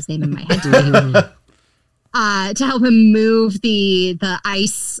DeLuca's name in my head today. To help him move the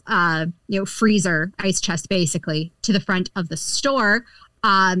ice, freezer, ice chest, basically, to the front of the store.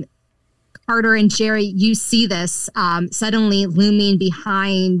 Carter and Jerry, you see this. Suddenly looming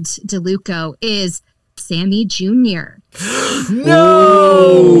behind DeLuca is Sammy Jr.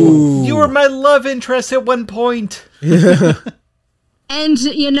 No! You were my love interest at one point. And,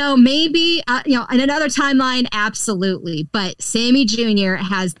 maybe, in another timeline, absolutely. But Sammy Jr.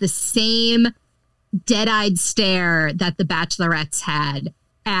 has the same dead-eyed stare that the Bachelorettes had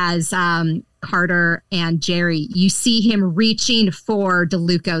as Carter and Jerry. You see him reaching for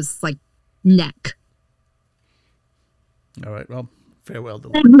DeLuca's, neck. All right, well, farewell,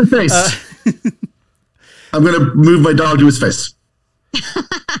 DeLuca. In the face. I'm going to move my dog to his face.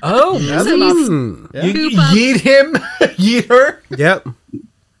 Oh, That's So enough. you yeet him? Yeet her? Yep.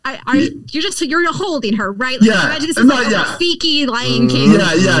 You're holding her, right? Yeah. Imagine this is Not like yet. a Rafiki Lion King.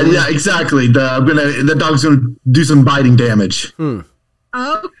 Yeah, exactly. The dog's gonna do some biting damage. Oh,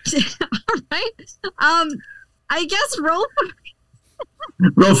 all right. I guess roll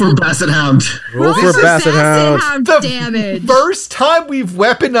for Basset Hound. Roll for Basset Hound. The damage. first time we've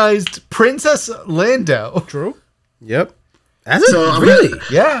weaponized Princess Lando. True. Yep. Has it? So I'm Really?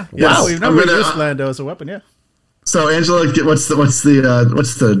 Yeah. Yes, Wow, we've I'm never gonna- used Lando as a weapon, yeah. So Angela, what's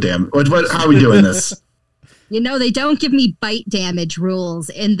the damn? How are we doing this? They don't give me bite damage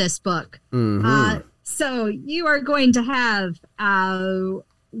rules in this book. Mhm. So you are going to have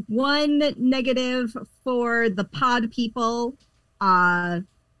 1 negative for the pod people, for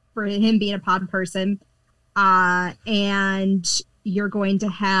him being a pod person, and you're going to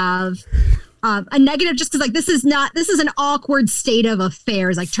have a negative just because this is an awkward state of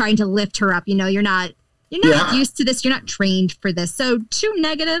affairs, like trying to lift her up. You're not used to this. You're not trained for this. So 2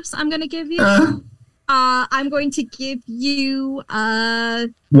 negatives I'm going to give you. I'm going to give you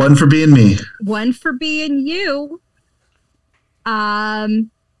 1 for being me. 1 for being you. Well,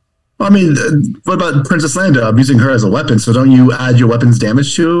 I mean, what about Princess Lando? I'm using her as a weapon, so don't you add your weapon's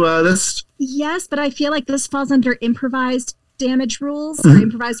damage to this? Yes, but I feel like this falls under improvised damage rules or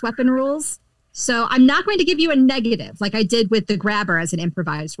improvised weapon rules. So I'm not going to give you a negative like I did with the grabber as an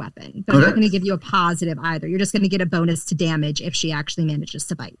improvised weapon, but I'm not going to give you a positive either. You're just going to get a bonus to damage if she actually manages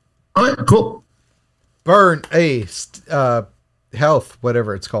to bite. All right, cool. Burn a health,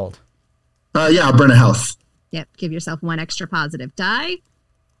 whatever it's called. I'll burn a health. Yep, give yourself 1 extra positive die.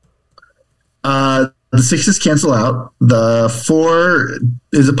 The 6s cancel out. The 4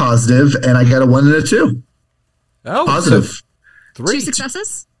 is a positive, and I got a 1 and a 2. Oh, Positive. so 3. 2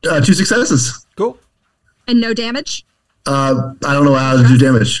 successes 2 successes. Cool. and no damage. I don't know how to do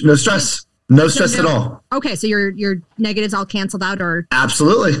damage. No stress. No stress at all. Okay, so your negatives all canceled out, or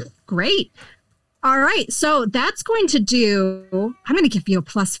Absolutely. great. All right, so that's going to do. I'm going to give you a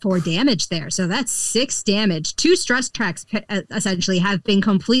 +4 damage there. So that's 6 damage. 2 stress tracks essentially have been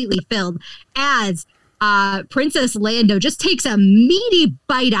completely filled as Princess Lando just takes a meaty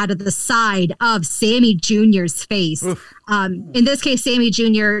bite out of the side of Sammy Jr.'s face. In this case, Sammy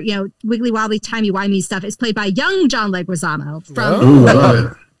Jr., wiggly wobbly, timey-wimey stuff is played by young John Leguizamo from Ooh, I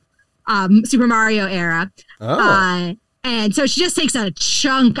love it. Super Mario era. And so she just takes a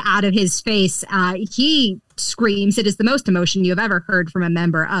chunk out of his face. He screams. It is the most emotion you have ever heard from a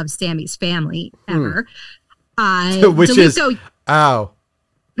member of Sammy's family ever. Which is, ow.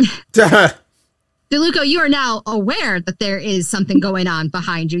 DeLuca, you are now aware that there is something going on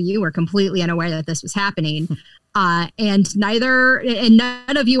behind you. You were completely unaware that this was happening. And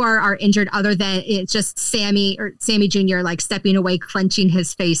none of you are injured other than it's just Sammy Jr. stepping away, clenching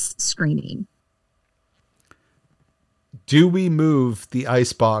his face, screaming. Do we move the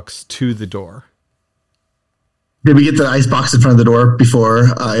icebox to the door? Did we get the icebox in front of the door before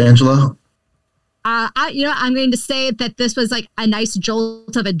Angela? I'm going to say that this was like a nice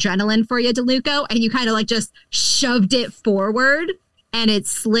jolt of adrenaline for you, DeLuco, and you kind of like just shoved it forward, and it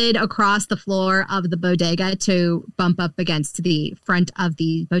slid across the floor of the bodega to bump up against the front of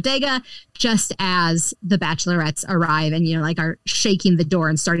the bodega, just as the bachelorettes arrive and like are shaking the door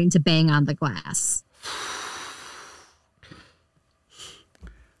and starting to bang on the glass.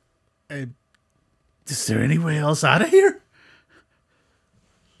 Is there any way else out of here?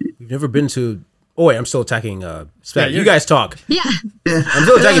 You've never been to... Oh, wait, I'm still attacking... Spec. You guys talk. Yeah. I'm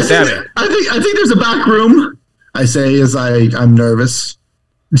still attacking Sammy. I think there's a back room. I say as I'm nervous,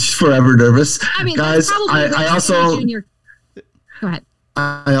 forever nervous. I mean, guys, I also Junior... Go ahead.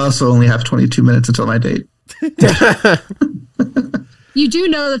 I also only have 22 minutes until my date. You do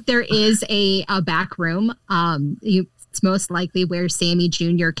know that there is a back room. It's most likely where Sammy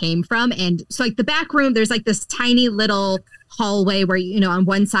Jr. came from. And so like the back room, there's like this tiny little hallway where, on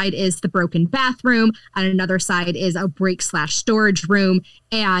one side is the broken bathroom. On another side is a break/storage room.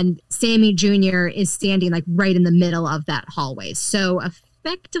 And Sammy Jr. is standing like right in the middle of that hallway. So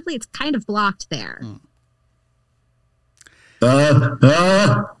effectively it's kind of blocked there.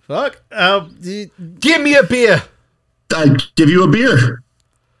 Fuck. Give me a beer. I give you a beer.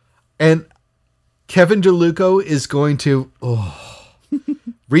 And Kevin DeLuco is going to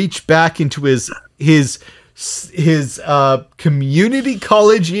reach back into his community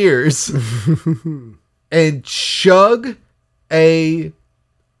college years and chug a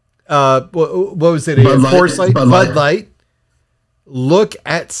what was it? A Foresight Bud Light. Look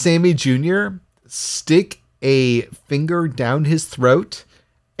at Sammy Jr., stick a finger down his throat,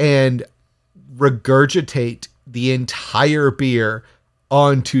 and regurgitate the entire beer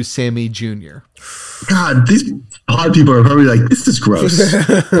onto Sammy Jr. God, these pod people are probably like, this is gross.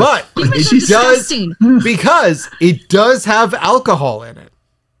 But it does, because it does have alcohol in it.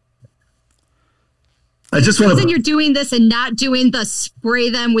 I just want to... you're doing this and not doing the spray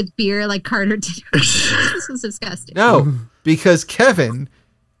them with beer like Carter did. This was disgusting. No, because Kevin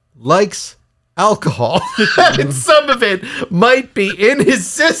likes alcohol. And some of it might be in his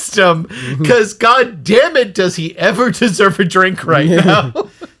system, because god damn it, does he ever deserve a drink right now?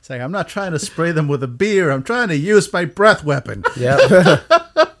 It's like, I'm not trying to spray them with a beer. I'm trying to use my breath weapon. Yeah.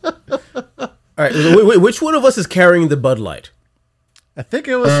 All right. Which one of us is carrying the Bud Light? I think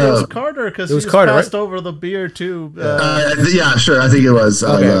it was Carter, because he passed over the beer to... yeah, sure. I think it was.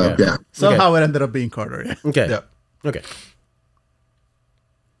 Okay. Yeah. Somehow it ended up being Carter. Yeah. Okay. Yeah. Okay.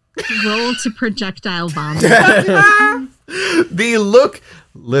 Roll to projectile vomit. The look,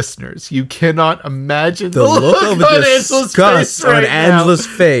 listeners, you cannot imagine the look of disgust on Angela's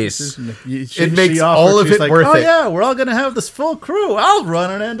face. It makes all of it worth it. Yeah, we're all going to have this full crew. I'll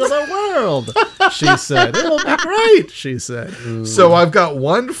run it into the world, she said. It'll be great, she said. Ooh. So I've got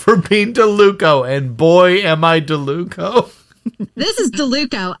one for being DeLuco, and boy, am I DeLuco. This is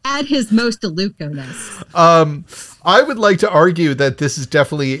DeLuco at his most DeLuco-ness. I would like to argue that this is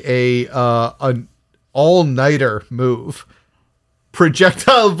definitely an all-nighter move.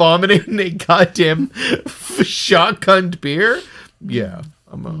 Projectile vomiting a goddamn shotgunned beer? Yeah,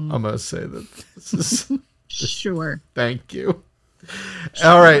 I'm gonna say that this is... Sure. Thank you. Sure.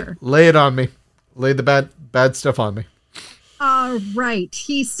 All right, lay it on me. Lay the bad stuff on me. All right.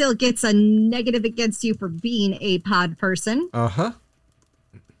 He still gets a negative against you for being a pod person. Uh-huh.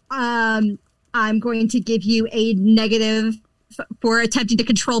 I'm going to give you a negative for attempting to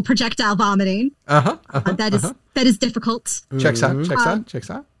control projectile vomiting. That is difficult. Checks out.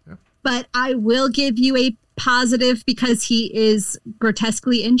 Yeah. But I will give you a positive because he is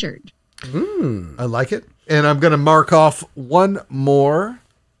grotesquely injured. I like it. And I'm going to mark off one more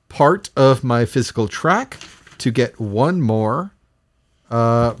part of my physical track to get one more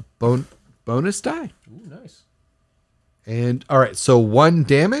bonus die. Ooh, nice. And all right, so 1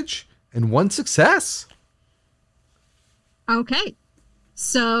 damage and 1 success. Okay.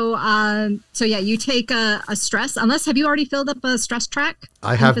 So yeah, you take a stress. Unless, have you already filled up a stress track?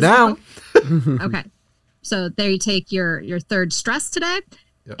 I have now. Okay. So there you take your third stress today.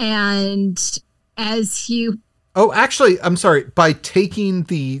 Yep. And as you... Oh, actually, I'm sorry. By taking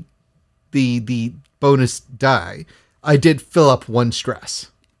the bonus die, I did fill up 1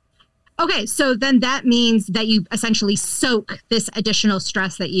 stress. Okay, so then that means that you essentially soak this additional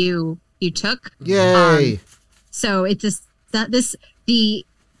stress that you took. Yay! So it just the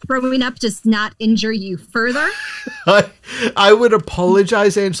throwing up does not injure you further. I would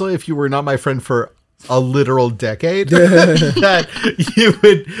apologize, Angela, if you were not my friend, for a literal decade, that you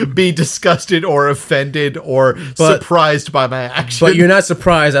would be disgusted or offended or surprised by my action. But you're not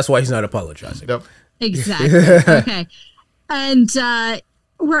surprised. That's why he's not apologizing. Nope. Exactly. Okay. And are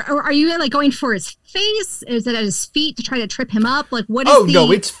you like going for his face? Is it at his feet to try to trip him up? Like what is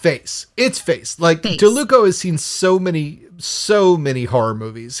no, it's face. It's face. Like face. DeLuca has seen so many horror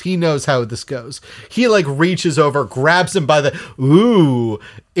movies. He knows how this goes. He like reaches over, grabs him by the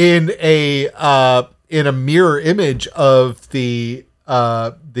in a mirror image of the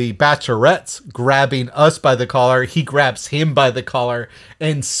bachelorettes grabbing us by the collar. He grabs him by the collar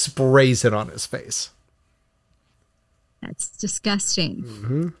and sprays it on his face. That's disgusting.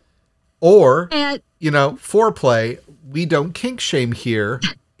 Mm-hmm. Or, foreplay. We don't kink shame here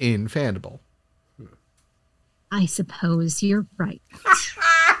in Fandible. I suppose you're right.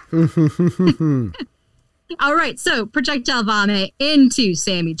 All right, so projectile vomit into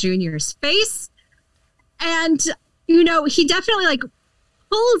Sammy Jr.'s face. And, he definitely like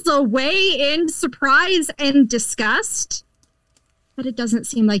pulls away in surprise and disgust. But it doesn't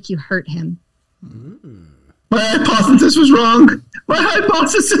seem like you hurt him. My hypothesis was wrong.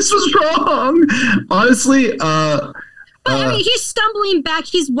 Honestly, I mean, he's stumbling back.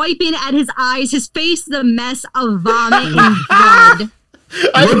 He's wiping at his eyes. His face is a mess of vomit and blood.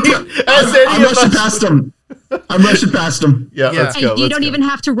 I'm rushing past him. Yeah, let's go. You don't even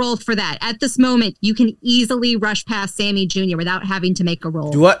have to roll for that. At this moment, you can easily rush past Sammy Jr. without having to make a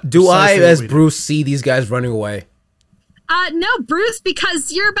roll. Do I, as Bruce, see these guys running away? No, Bruce,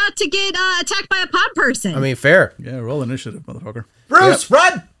 because you're about to get attacked by a pod person. I mean, fair. Yeah, roll initiative, motherfucker. Bruce,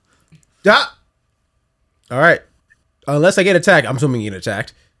 run! Yeah. All right. Unless I get attacked, I'm assuming you get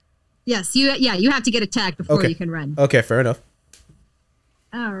attacked. Yes, you have to get attacked before you can run. Okay, fair enough.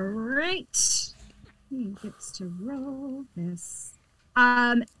 All right. He gets to roll this.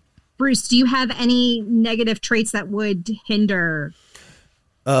 Bruce, do you have any negative traits that would hinder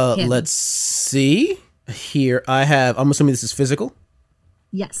him? Let's see. Here, I'm assuming this is physical?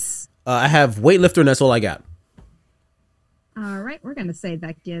 Yes. I have weightlifter, and that's all I got. All right, we're going to say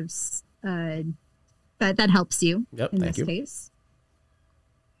that gives, that helps you in this case.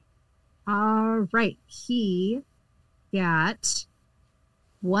 All right, he got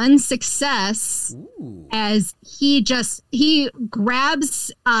one success. Ooh. As he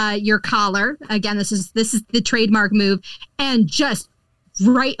grabs your collar. Again, this is the trademark move, and just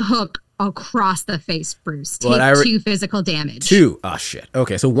right hook across the face, Bruce. Take 2 physical damage. 2. Oh, shit.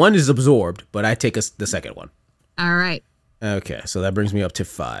 Okay, so 1 is absorbed, but I take the second one. All right. Okay, so that brings me up to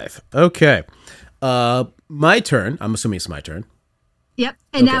 5. Okay. My turn. I'm assuming it's my turn. Yep.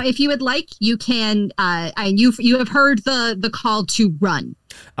 And now if you would like, you can, and you have heard the call to run.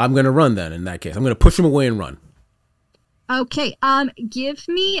 I'm going to run then in that case. I'm going to push him away and run. Okay. Give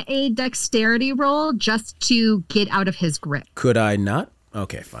me a dexterity roll just to get out of his grip. Could I not?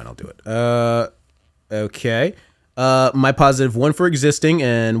 Okay, fine. I'll do it. Okay. My positive 1 for existing,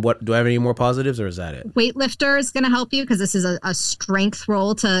 and what do I have any more positives, or is that it? Weightlifter is going to help you because this is a strength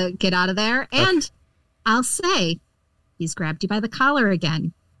roll to get out of there. And I'll say he's grabbed you by the collar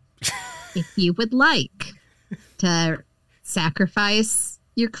again. If you would like to sacrifice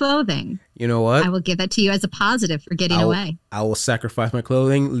your clothing, you know what? I will give that to you as a positive for getting away. I will sacrifice my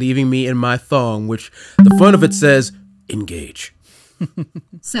clothing, leaving me in my thong, which the front of it says engage.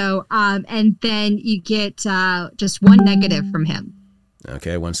 So, and then you get just 1 negative from him.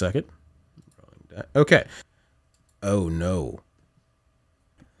 Okay, 1 second. Okay. Oh, no.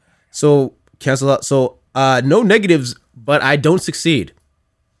 So, cancel out. So, no negatives, but I don't succeed.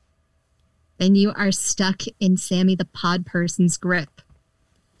 Then you are stuck in Sammy the Pod Person's grip.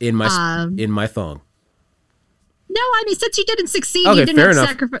 In my thong. No, I mean, since you didn't succeed, okay, you didn't fair have enough.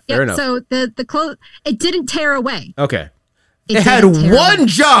 sacrifice. Fair enough. So the clothes, it didn't tear away. Okay. It had one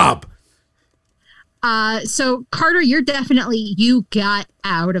job. So Carter, you got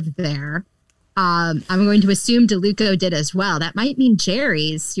out of there. I'm going to assume DeLuca did as well. That might mean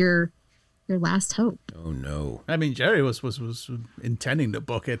Jerry's your last hope. Oh no. I mean, Jerry was intending to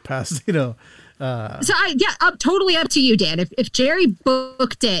book it past, So totally up to you, Dan. If Jerry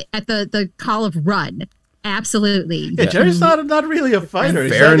booked it at the call of run, absolutely. Yeah, Jerry's not really a fighter.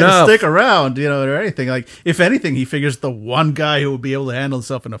 He's not going to stick around, or anything. Like, if anything, he figures the one guy who would be able to handle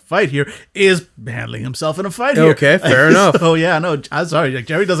himself in a fight here is handling himself in a fight here. Okay, fair enough. Oh yeah, no, I'm sorry. Like,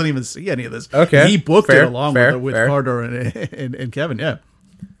 Jerry doesn't even see any of this. Okay, he booked it along with Carter and Kevin. Yeah.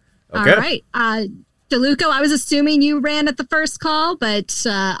 Okay. All right. DeLuca, I was assuming you ran at the first call, but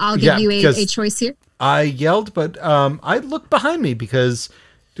I'll give you a choice here. I yelled, but I looked behind me because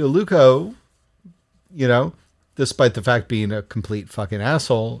DeLuca, despite the fact being a complete fucking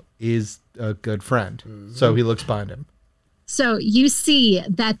asshole, is a good friend. So he looks behind him. So you see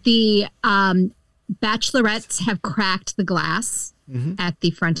that the bachelorettes have cracked the glass at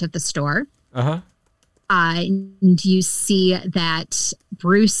the front of the store. And you see that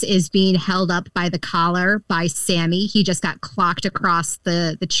Bruce is being held up by the collar by Sammy. He just got clocked across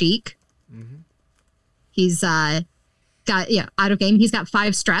the cheek. He's got out of game. He's got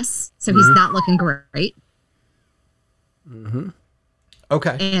 5 stress, so he's not looking great.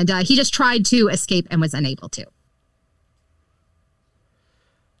 Okay. And he just tried to escape and was unable to.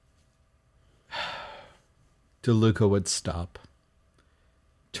 DeLuca would stop,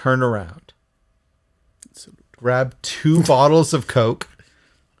 turn around, grab 2 bottles of Coke,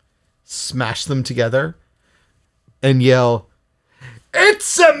 smash them together, and yell,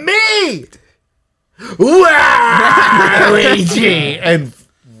 "It's a me! Luigi!" and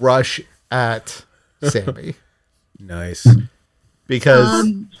rush at Sammy. Nice. Because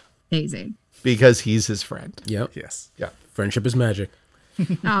Amazing. because he's his friend. Yep. Yes. Yeah. Friendship is magic.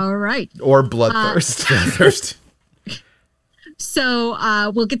 All right. Or bloodthirst.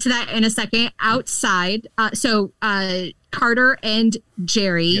 So we'll get to that in a second. Outside, Carter and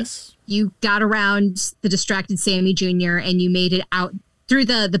Jerry, you got around the distracted Sammy Jr. and you made it out through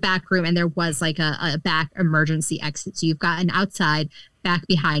the back room, and there was like a back emergency exit. So you've gotten outside, back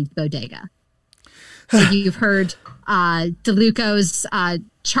behind the bodega. So you've heard DeLuca's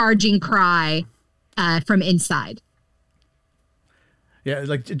charging cry from inside. Yeah,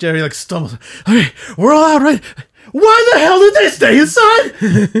 like Jerry stumbles. Okay, we're all out, right? Why the hell did they stay inside?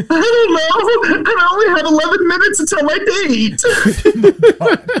 I don't know. I only have 11 minutes until my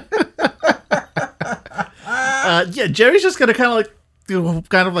date. Jerry's just gonna kind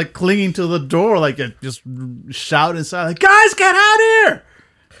of like clinging to the door, just shout inside, like, "Guys, get out here!"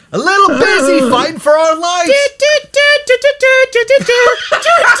 A little busy fighting for our lives.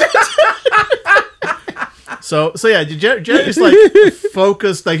 So yeah, Jerry's like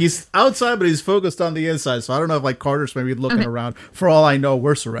focused, like he's outside, but he's focused on the inside. So I don't know if like Carter's maybe looking around. For all I know,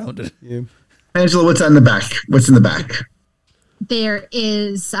 we're surrounded. Yeah. Angela, what's in the back? What's in the back? There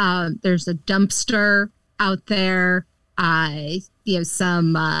is there's a dumpster out there.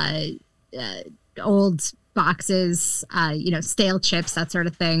 Some old boxes, stale chips, that sort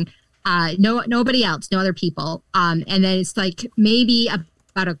of thing. Nobody else, no other people. And then it's like maybe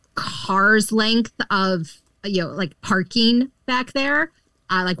about a car's length of parking back there,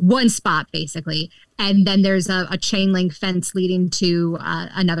 like one spot basically. And then there's a chain link fence leading to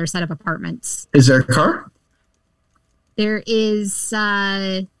another set of apartments. Is there a car? There is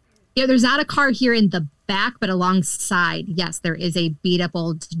there's not a car here in the back, but alongside, yes, there is a beat up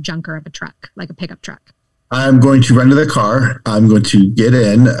old junker of a truck, like a pickup truck. I'm going to run to the car. I'm going to get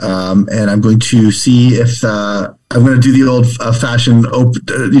in, and I'm going to see if I'm going to do the old-fashioned,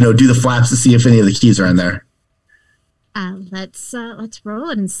 do the flaps to see if any of the keys are in there. Let's roll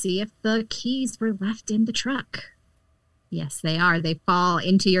it and see if the keys were left in the truck. Yes, they are. They fall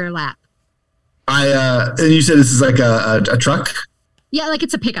into your lap. And you said this is like a truck? Yeah, like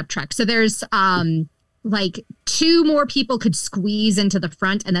it's a pickup truck. So there's like 2 more people could squeeze into the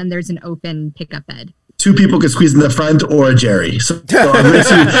front, and then there's an open pickup bed. 2 people could squeeze in the front, or a Jerry. So I'm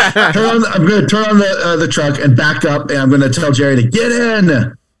going to turn on the truck and back up, and I'm going to tell Jerry to get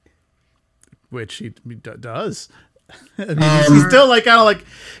in. Which he does. I mean, he's still like kind of like,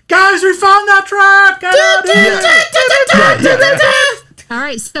 "Guys, we found that truck! Get out here!" All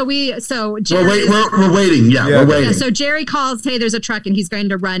right, so Jerry, we're waiting. Yeah, we're waiting. Yeah, so Jerry calls, "Hey, there's a truck," and he's going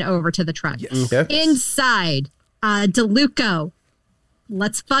to run over to the truck. Yes. Okay. Inside, DeLuca,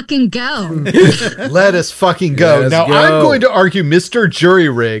 let's fucking go. Let us fucking go. Now, I'm going to argue Mr. Jury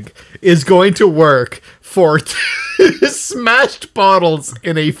Rig is going to work for smashed bottles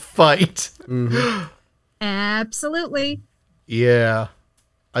in a fight. Absolutely. Yeah.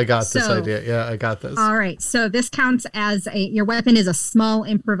 I got this idea. Yeah, I got this. All right. So this counts as your weapon is a small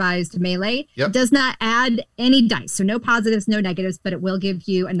improvised melee. Yep. It does not add any dice. So no positives, no negatives, but it will give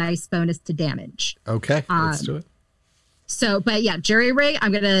you a nice bonus to damage. Okay. Let's do it. So, but yeah, jury rig,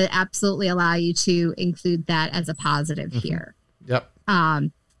 I'm going to absolutely allow you to include that as a positive here. Yep.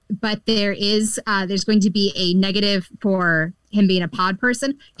 But there's going to be a negative for him being a pod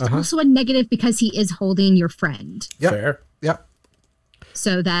person. There's also a negative because he is holding your friend. Yep. Fair. Yep.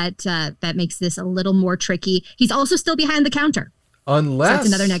 So that makes this a little more tricky. He's also still behind the counter. Unless so that's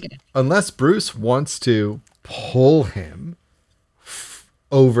another negative. Unless Bruce wants to pull him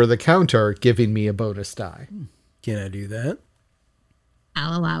over the counter, giving me a bonus die. Can I do that?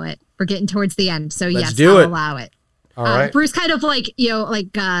 I'll allow it. We're getting towards the end, so Let's yes, do I'll it. allow it. All right. Bruce kind of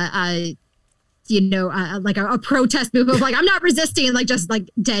like a protest move of like, I'm not resisting, and like just like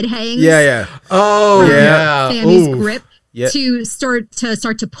dead hangs. Yeah. Oh yeah. Sammy's grip Yep. to start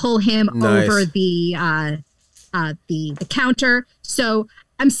to pull him over the counter. So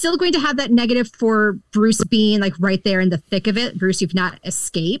I'm still going to have that negative for Bruce being like right there in the thick of it. Bruce, you've not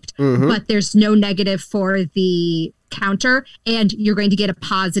escaped, but there's no negative for the counter, and you're going to get a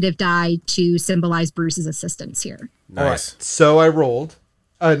positive die to symbolize Bruce's assistance here. Nice. Right. So I rolled.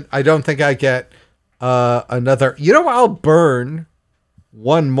 I don't think I get another. I'll burn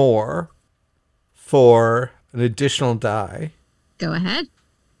one more for an additional die. Go ahead.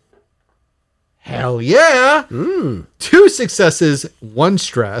 Hell yeah! 2 successes, 1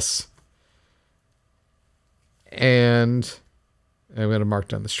 stress. And I'm going to mark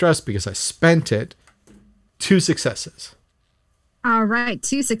down the stress because I spent it. 2 successes. All right,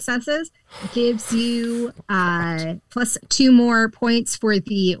 2 successes gives you plus 2 more points for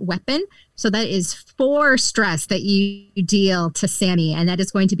the weapon. So that is 4 stress that you deal to Sammy, and that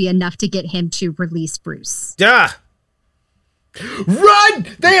is going to be enough to get him to release Bruce. Yeah. Run!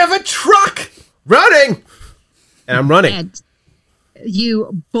 They have a truck! Running! And I'm running. And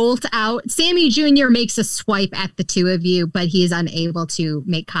you bolt out. Sammy Jr. makes a swipe at the 2 of you, but he is unable to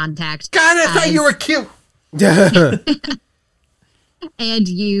make contact. God, I thought you were cute! And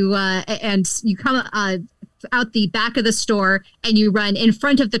you come out the back of the store, and you run in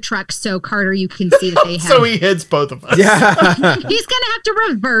front of the truck so Carter, you can see that they have. So he hits both of us. Yeah. He's gonna have to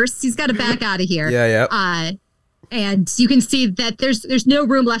reverse. He's got to back out of here. Yeah. And you can see that there's no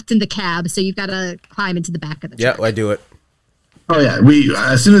room left in the cab, so you've got to climb into the back of the truck. Yeah, I do it. Oh yeah, we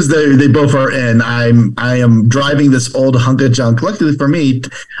as soon as they both are in, I am driving this old hunk of junk. Luckily for me,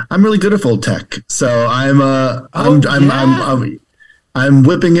 I'm really good at full tech, so I'm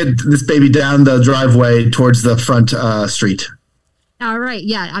whipping this baby down the driveway towards the front street. All right,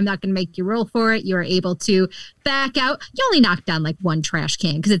 yeah, I'm not going to make you roll for it. You're able to back out. You only knock down like 1 trash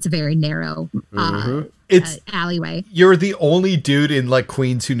can because it's a very narrow it's alleyway. You're the only dude in like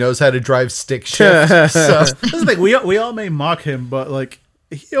Queens who knows how to drive stick shift. So. This is like we all may mock him, but like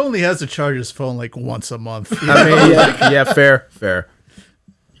he only has to charge his phone like once a month. I mean, yeah, fair.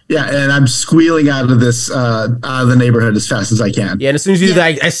 Yeah, and I'm squealing out of this out of the neighborhood as fast as I can. Yeah, and as soon as you do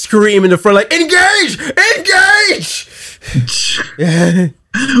that, I scream in the front like, engage!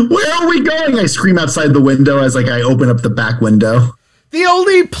 Where are we going? I scream outside the window as like I open up the back window. The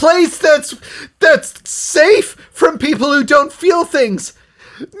only place that's safe from people who don't feel things.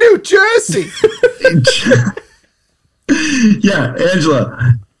 New Jersey. Yeah,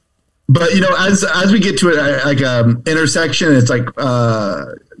 Angela. But as we get to it, like intersection, it's like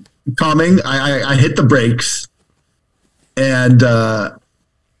calming. I hit the brakes, and I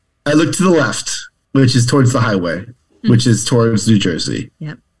look to the left, which is towards the highway, which is towards New Jersey.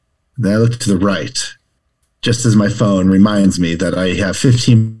 Yep. Then I look to the right, just as my phone reminds me that I have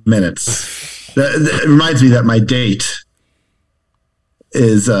 15 minutes. That reminds me that my date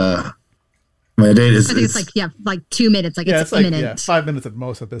is. My date is. I think it's like 2 minutes. Like it's like imminent. 5 minutes at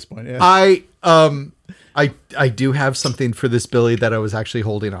most at this point. Yeah. I do have something for this Billy that I was actually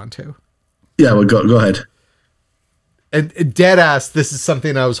holding on to. Yeah, well, go ahead. And dead ass, this is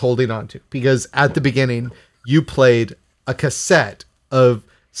something I was holding on to because at the beginning you played a cassette of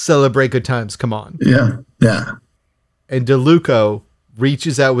 "Celebrate Good Times, Come On." Yeah. And DeLuco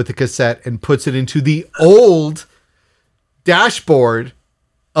reaches out with the cassette and puts it into the old dashboard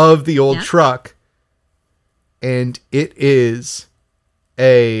of the old truck, and it is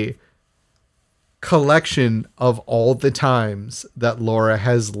a collection of all the times that Laura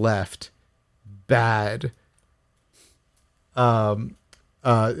has left bad voice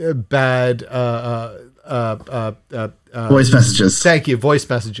messages. Thank you, voice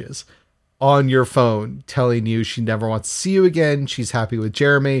messages on your phone telling you she never wants to see you again. She's happy with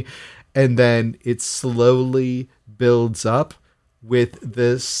Jeremy, and then it slowly builds up with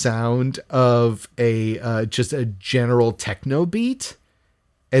the sound of a just a general techno beat,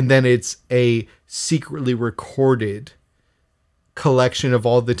 and then it's a secretly recorded collection of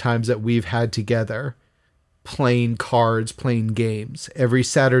all the times that we've had together playing cards, playing games every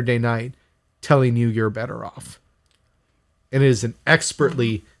Saturday night, telling you you're better off. And it is an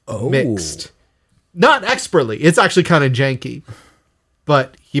expertly mixed, not expertly, it's actually kind of janky,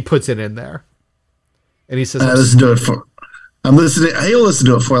 but he puts it in there and he says, he'll listen to it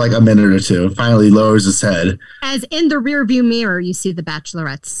for like a minute or two. Finally lowers his head. As in the rearview mirror, you see the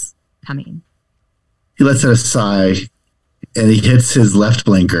Bachelorettes coming. He lets out a sigh, and he hits his left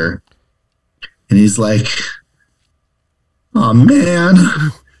blinker, and he's like, "Oh man,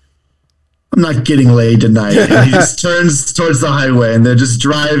 I'm not getting laid tonight. And he just turns towards the highway, and they're just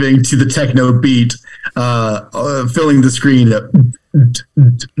driving to the techno beat, filling the screen. Lever.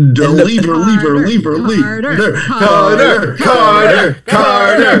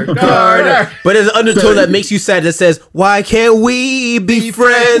 But there's an undertone that makes you sad that says, "Why can't we be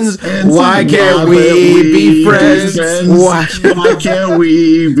friends? Why can't we be friends? Why can't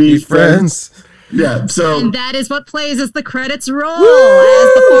we be friends?" Yeah, and that is what plays as the credits roll,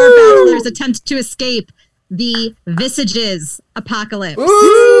 as the 4 battlers attempt to escape the Visages apocalypse. Ooh,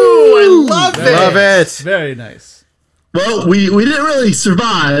 I love it. Love it. Very nice. Well, we didn't really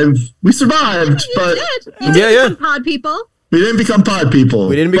survive. We survived, but you did become pod people. We didn't become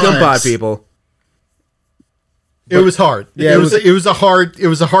pod people. It was hard. Yeah, it was a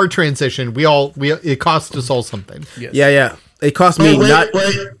hard transition. It cost us all something. Yes. Yeah. It cost me wait.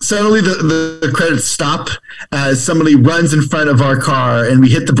 Suddenly the credits stop as somebody runs in front of our car and we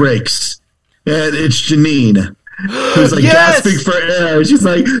hit the brakes. And it's Janine, who's like gasping for air. She's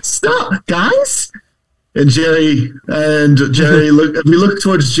like, "Stop, guys!" And Jerry look. We look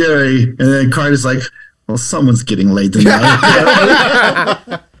towards Jerry, and then Carter's like, "Well, someone's getting laid tonight."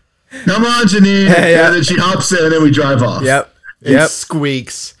 Come on, Janine. Yeah. And then she hops in, and we drive off. Yep. It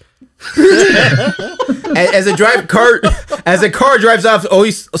squeaks. As a car drives off,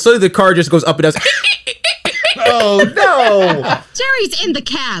 suddenly the car just goes up and down. Oh no! Jerry's in the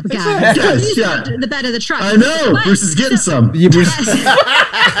cab, guys. Yes, yeah. The bed of the truck. I know. Bruce is getting some.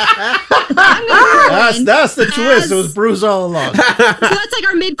 That's the twist. It was Bruce all along. So that's like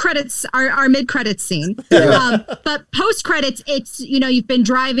our mid credits, our mid credits scene. Yeah. But post credits, it's you've been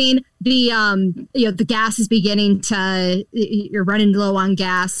driving. The gas is beginning to. You're running low on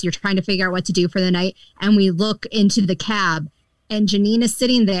gas. You're trying to figure out what to do for the night, and we look into the cab, and Janine is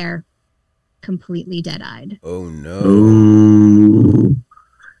sitting there, completely dead-eyed. Oh no! Ooh.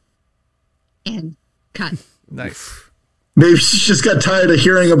 And cut. Nice. Maybe she just got tired of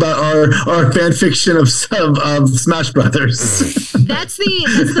hearing about our fan fiction of Smash Brothers. That's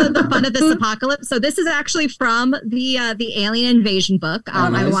the fun of this apocalypse. So this is actually from the Alien Invasion book.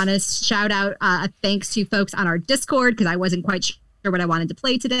 Nice. I want to shout out thanks to folks on our Discord because I wasn't quite sure what I wanted to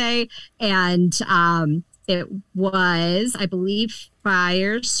play today, and it was, I believe,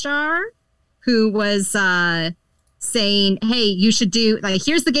 Firestar who was saying, "Hey, you should do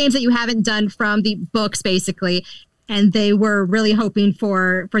here's the games that you haven't done from the books, basically." And they were really hoping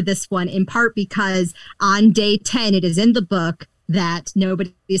for this one, in part because on day 10, it is in the book that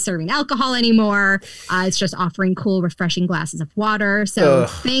nobody is serving alcohol anymore. It's just offering cool, refreshing glasses of water. So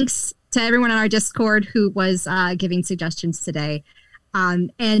thanks to everyone on our Discord who was giving suggestions today.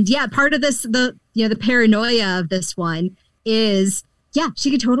 And yeah, part of this, the paranoia of this one is, she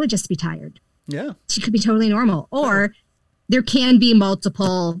could totally just be tired. Yeah. She could be totally normal. Or there can be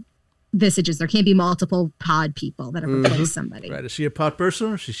multiple Visages. There can be multiple pod people that have replaced somebody. Right. Is she a pod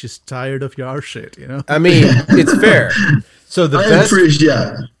person or she's just tired of your shit, I mean, it's fair. So the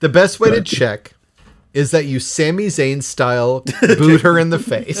best way to check is that you Sami Zayn style boot her in the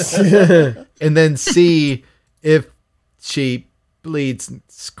face and then see if she bleeds and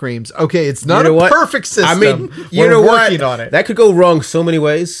screams. Okay, it's not a perfect system. I mean, we're working on it. That could go wrong so many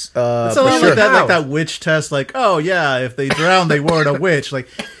ways. It's a lot like that witch test. Like, oh yeah, if they drown, they weren't a witch. Like,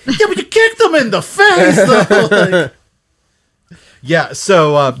 yeah, but you kicked them in the face, though. Yeah,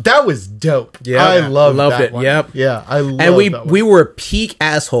 so that was dope. Yeah, I loved that it. one. Yep. Yeah, I loved and that one. we were peak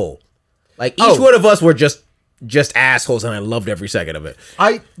asshole. Like each one of us were just assholes, and I loved every second of it.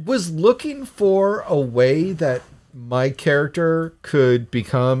 I was looking for a way that my character could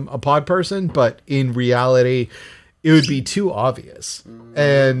become a pod person, but in reality it would be too obvious.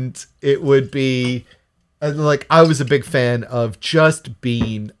 And it would be I was a big fan of just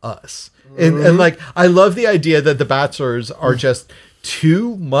being us. And I love the idea that the Bachelors are just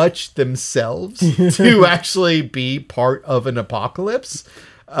too much themselves to actually be part of an apocalypse.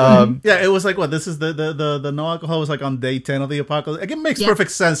 It was like, what, this is the no alcohol was like on day 10 of the apocalypse. Like, it makes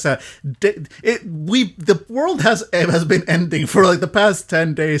perfect sense that the world has been ending for like the past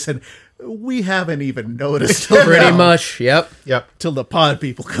 10 days and we haven't even noticed. Pretty much. Yep. Till the pod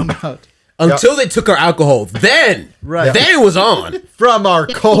people come out. Until they took our alcohol, then it was on from our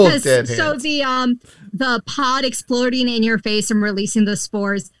cold dead hands. So the pod exploding in your face and releasing the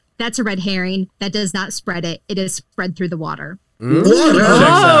spores, that's a red herring. That does not spread it. It is spread through the water.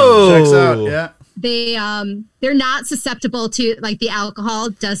 Checks out. Yeah. They're not susceptible to the alcohol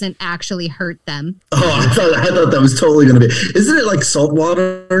doesn't actually hurt them. Oh, I thought that was totally going to be. Isn't it like salt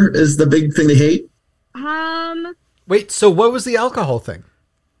water is the big thing they hate? Wait, so what was the alcohol thing?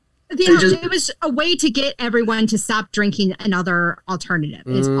 It was a way to get everyone to stop drinking another alternative.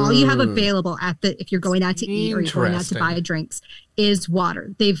 It's all you have available if you're going out to eat or you're going out to buy drinks is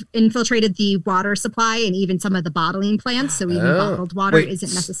water. They've infiltrated the water supply and even some of the bottling plants, so even bottled water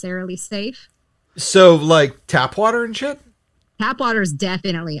isn't necessarily safe. So like tap water and shit? Tap water is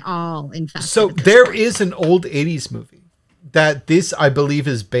definitely all infested. So there is an old 80s movie that this, I believe,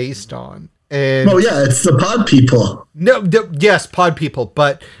 is based on. And it's the Pod People. Yes, Pod People,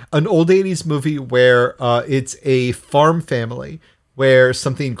 but an old 80s movie where it's a farm family where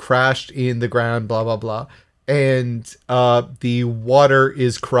something crashed in the ground, blah, blah, blah. And the water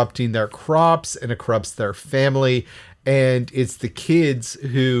is corrupting their crops and it corrupts their family. And it's the kids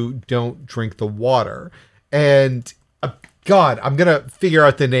who don't drink the water. And God, I'm going to figure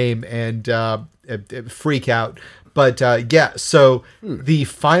out the name and freak out. But so the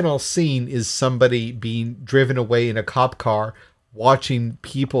final scene is somebody being driven away in a cop car, watching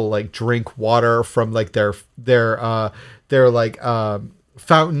people like drink water from like their like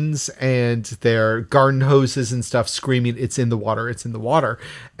fountains and their garden hoses and stuff, screaming, "It's in the water! It's in the water!"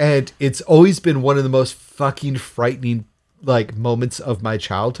 And it's always been one of the most fucking frightening like moments of my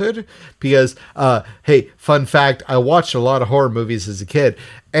childhood because hey, fun fact, I watched a lot of horror movies as a kid,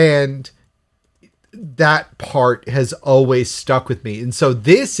 and that part has always stuck with me. And so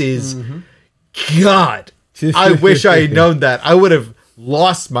this is God, I wish I had known that. I would have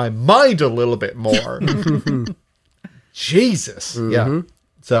lost my mind a little bit more. Jesus. Yeah.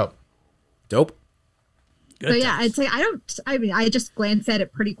 So dope. So yeah, I'd say I just glanced at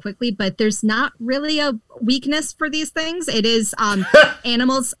it pretty quickly, but there's not really a weakness for these things. It is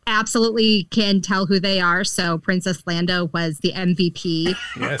animals absolutely can tell who they are. So Princess Lando was the MVP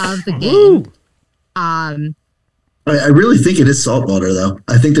of the game. I really think it is saltwater, though.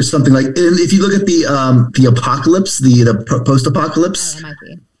 I think there's something like, if you look at the apocalypse, the post-apocalypse, that might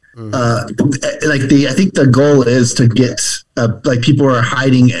be. I think the goal is to get like people are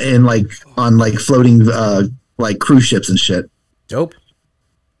hiding in like on like floating like cruise ships and shit. Dope.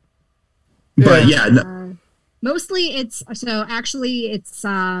 But mostly it's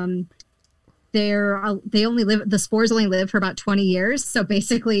they only live, the spores only live for about 20 years. So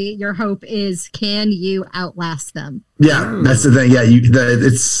basically your hope is, can you outlast them? Yeah, that's the thing. Yeah,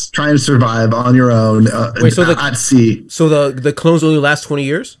 it's trying to survive on your own at sea. So the clones only last 20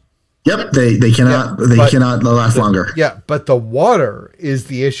 years? Yep, they cannot cannot last longer. Yeah, but the water is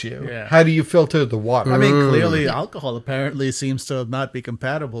the issue. Yeah. How do you filter the water? I mean, clearly alcohol apparently seems to not be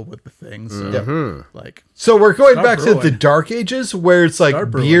compatible with the things. So we're going back to the Dark Ages where it's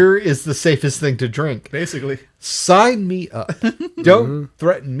like beer is the safest thing to drink. Basically. Sign me up. Don't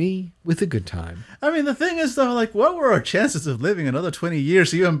threaten me with a good time. I mean, the thing is, though, like, what were our chances of living another 20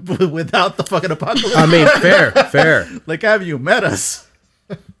 years even without the fucking apocalypse? I mean, fair. Like, have you met us?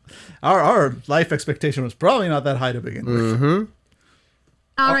 Our life expectation was probably not that high to begin with.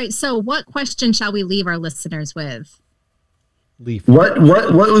 All right, so what question shall we leave our listeners with? What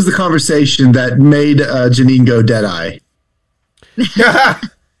was the conversation that made Janine go dead-eye?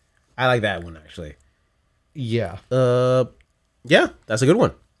 I like that one, actually. Yeah. Yeah, that's a good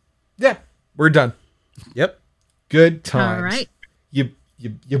one. Yeah, we're done. Yep. Good times. All right.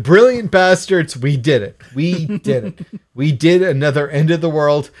 You brilliant bastards. We did it. We did it. We did another End of the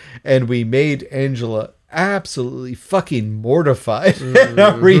World, and we made Angela absolutely fucking mortified at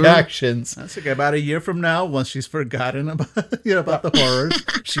our reactions. That's okay. About a year from now, once she's forgotten about the horrors,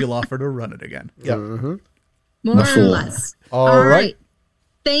 she'll offer to run it again. Yeah. More or less. All right.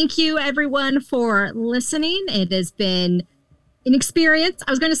 Thank you, everyone, for listening. It has been an experience.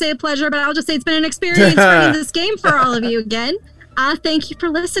 I was going to say a pleasure, but I'll just say it's been an experience running this game for all of you again. Thank you for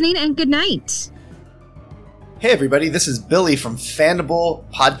listening, and good night. Hey everybody, this is Billy from Fandible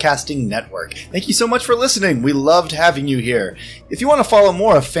Podcasting Network. Thank you so much for listening. We loved having you here. If you want to follow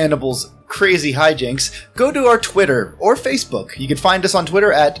more of Fandible's crazy hijinks, go to our Twitter or Facebook. You can find us on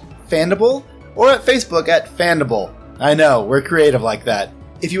Twitter at Fandible or at Facebook at Fandible. I know, we're creative like that.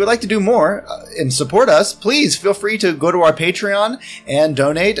 If you would like to do more and support us, please feel free to go to our Patreon and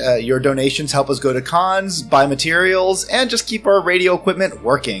donate. Your donations help us go to cons, buy materials, and just keep our radio equipment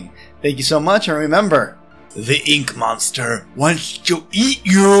working. Thank you so much, and remember, the ink monster wants to eat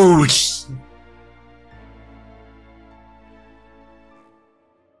you!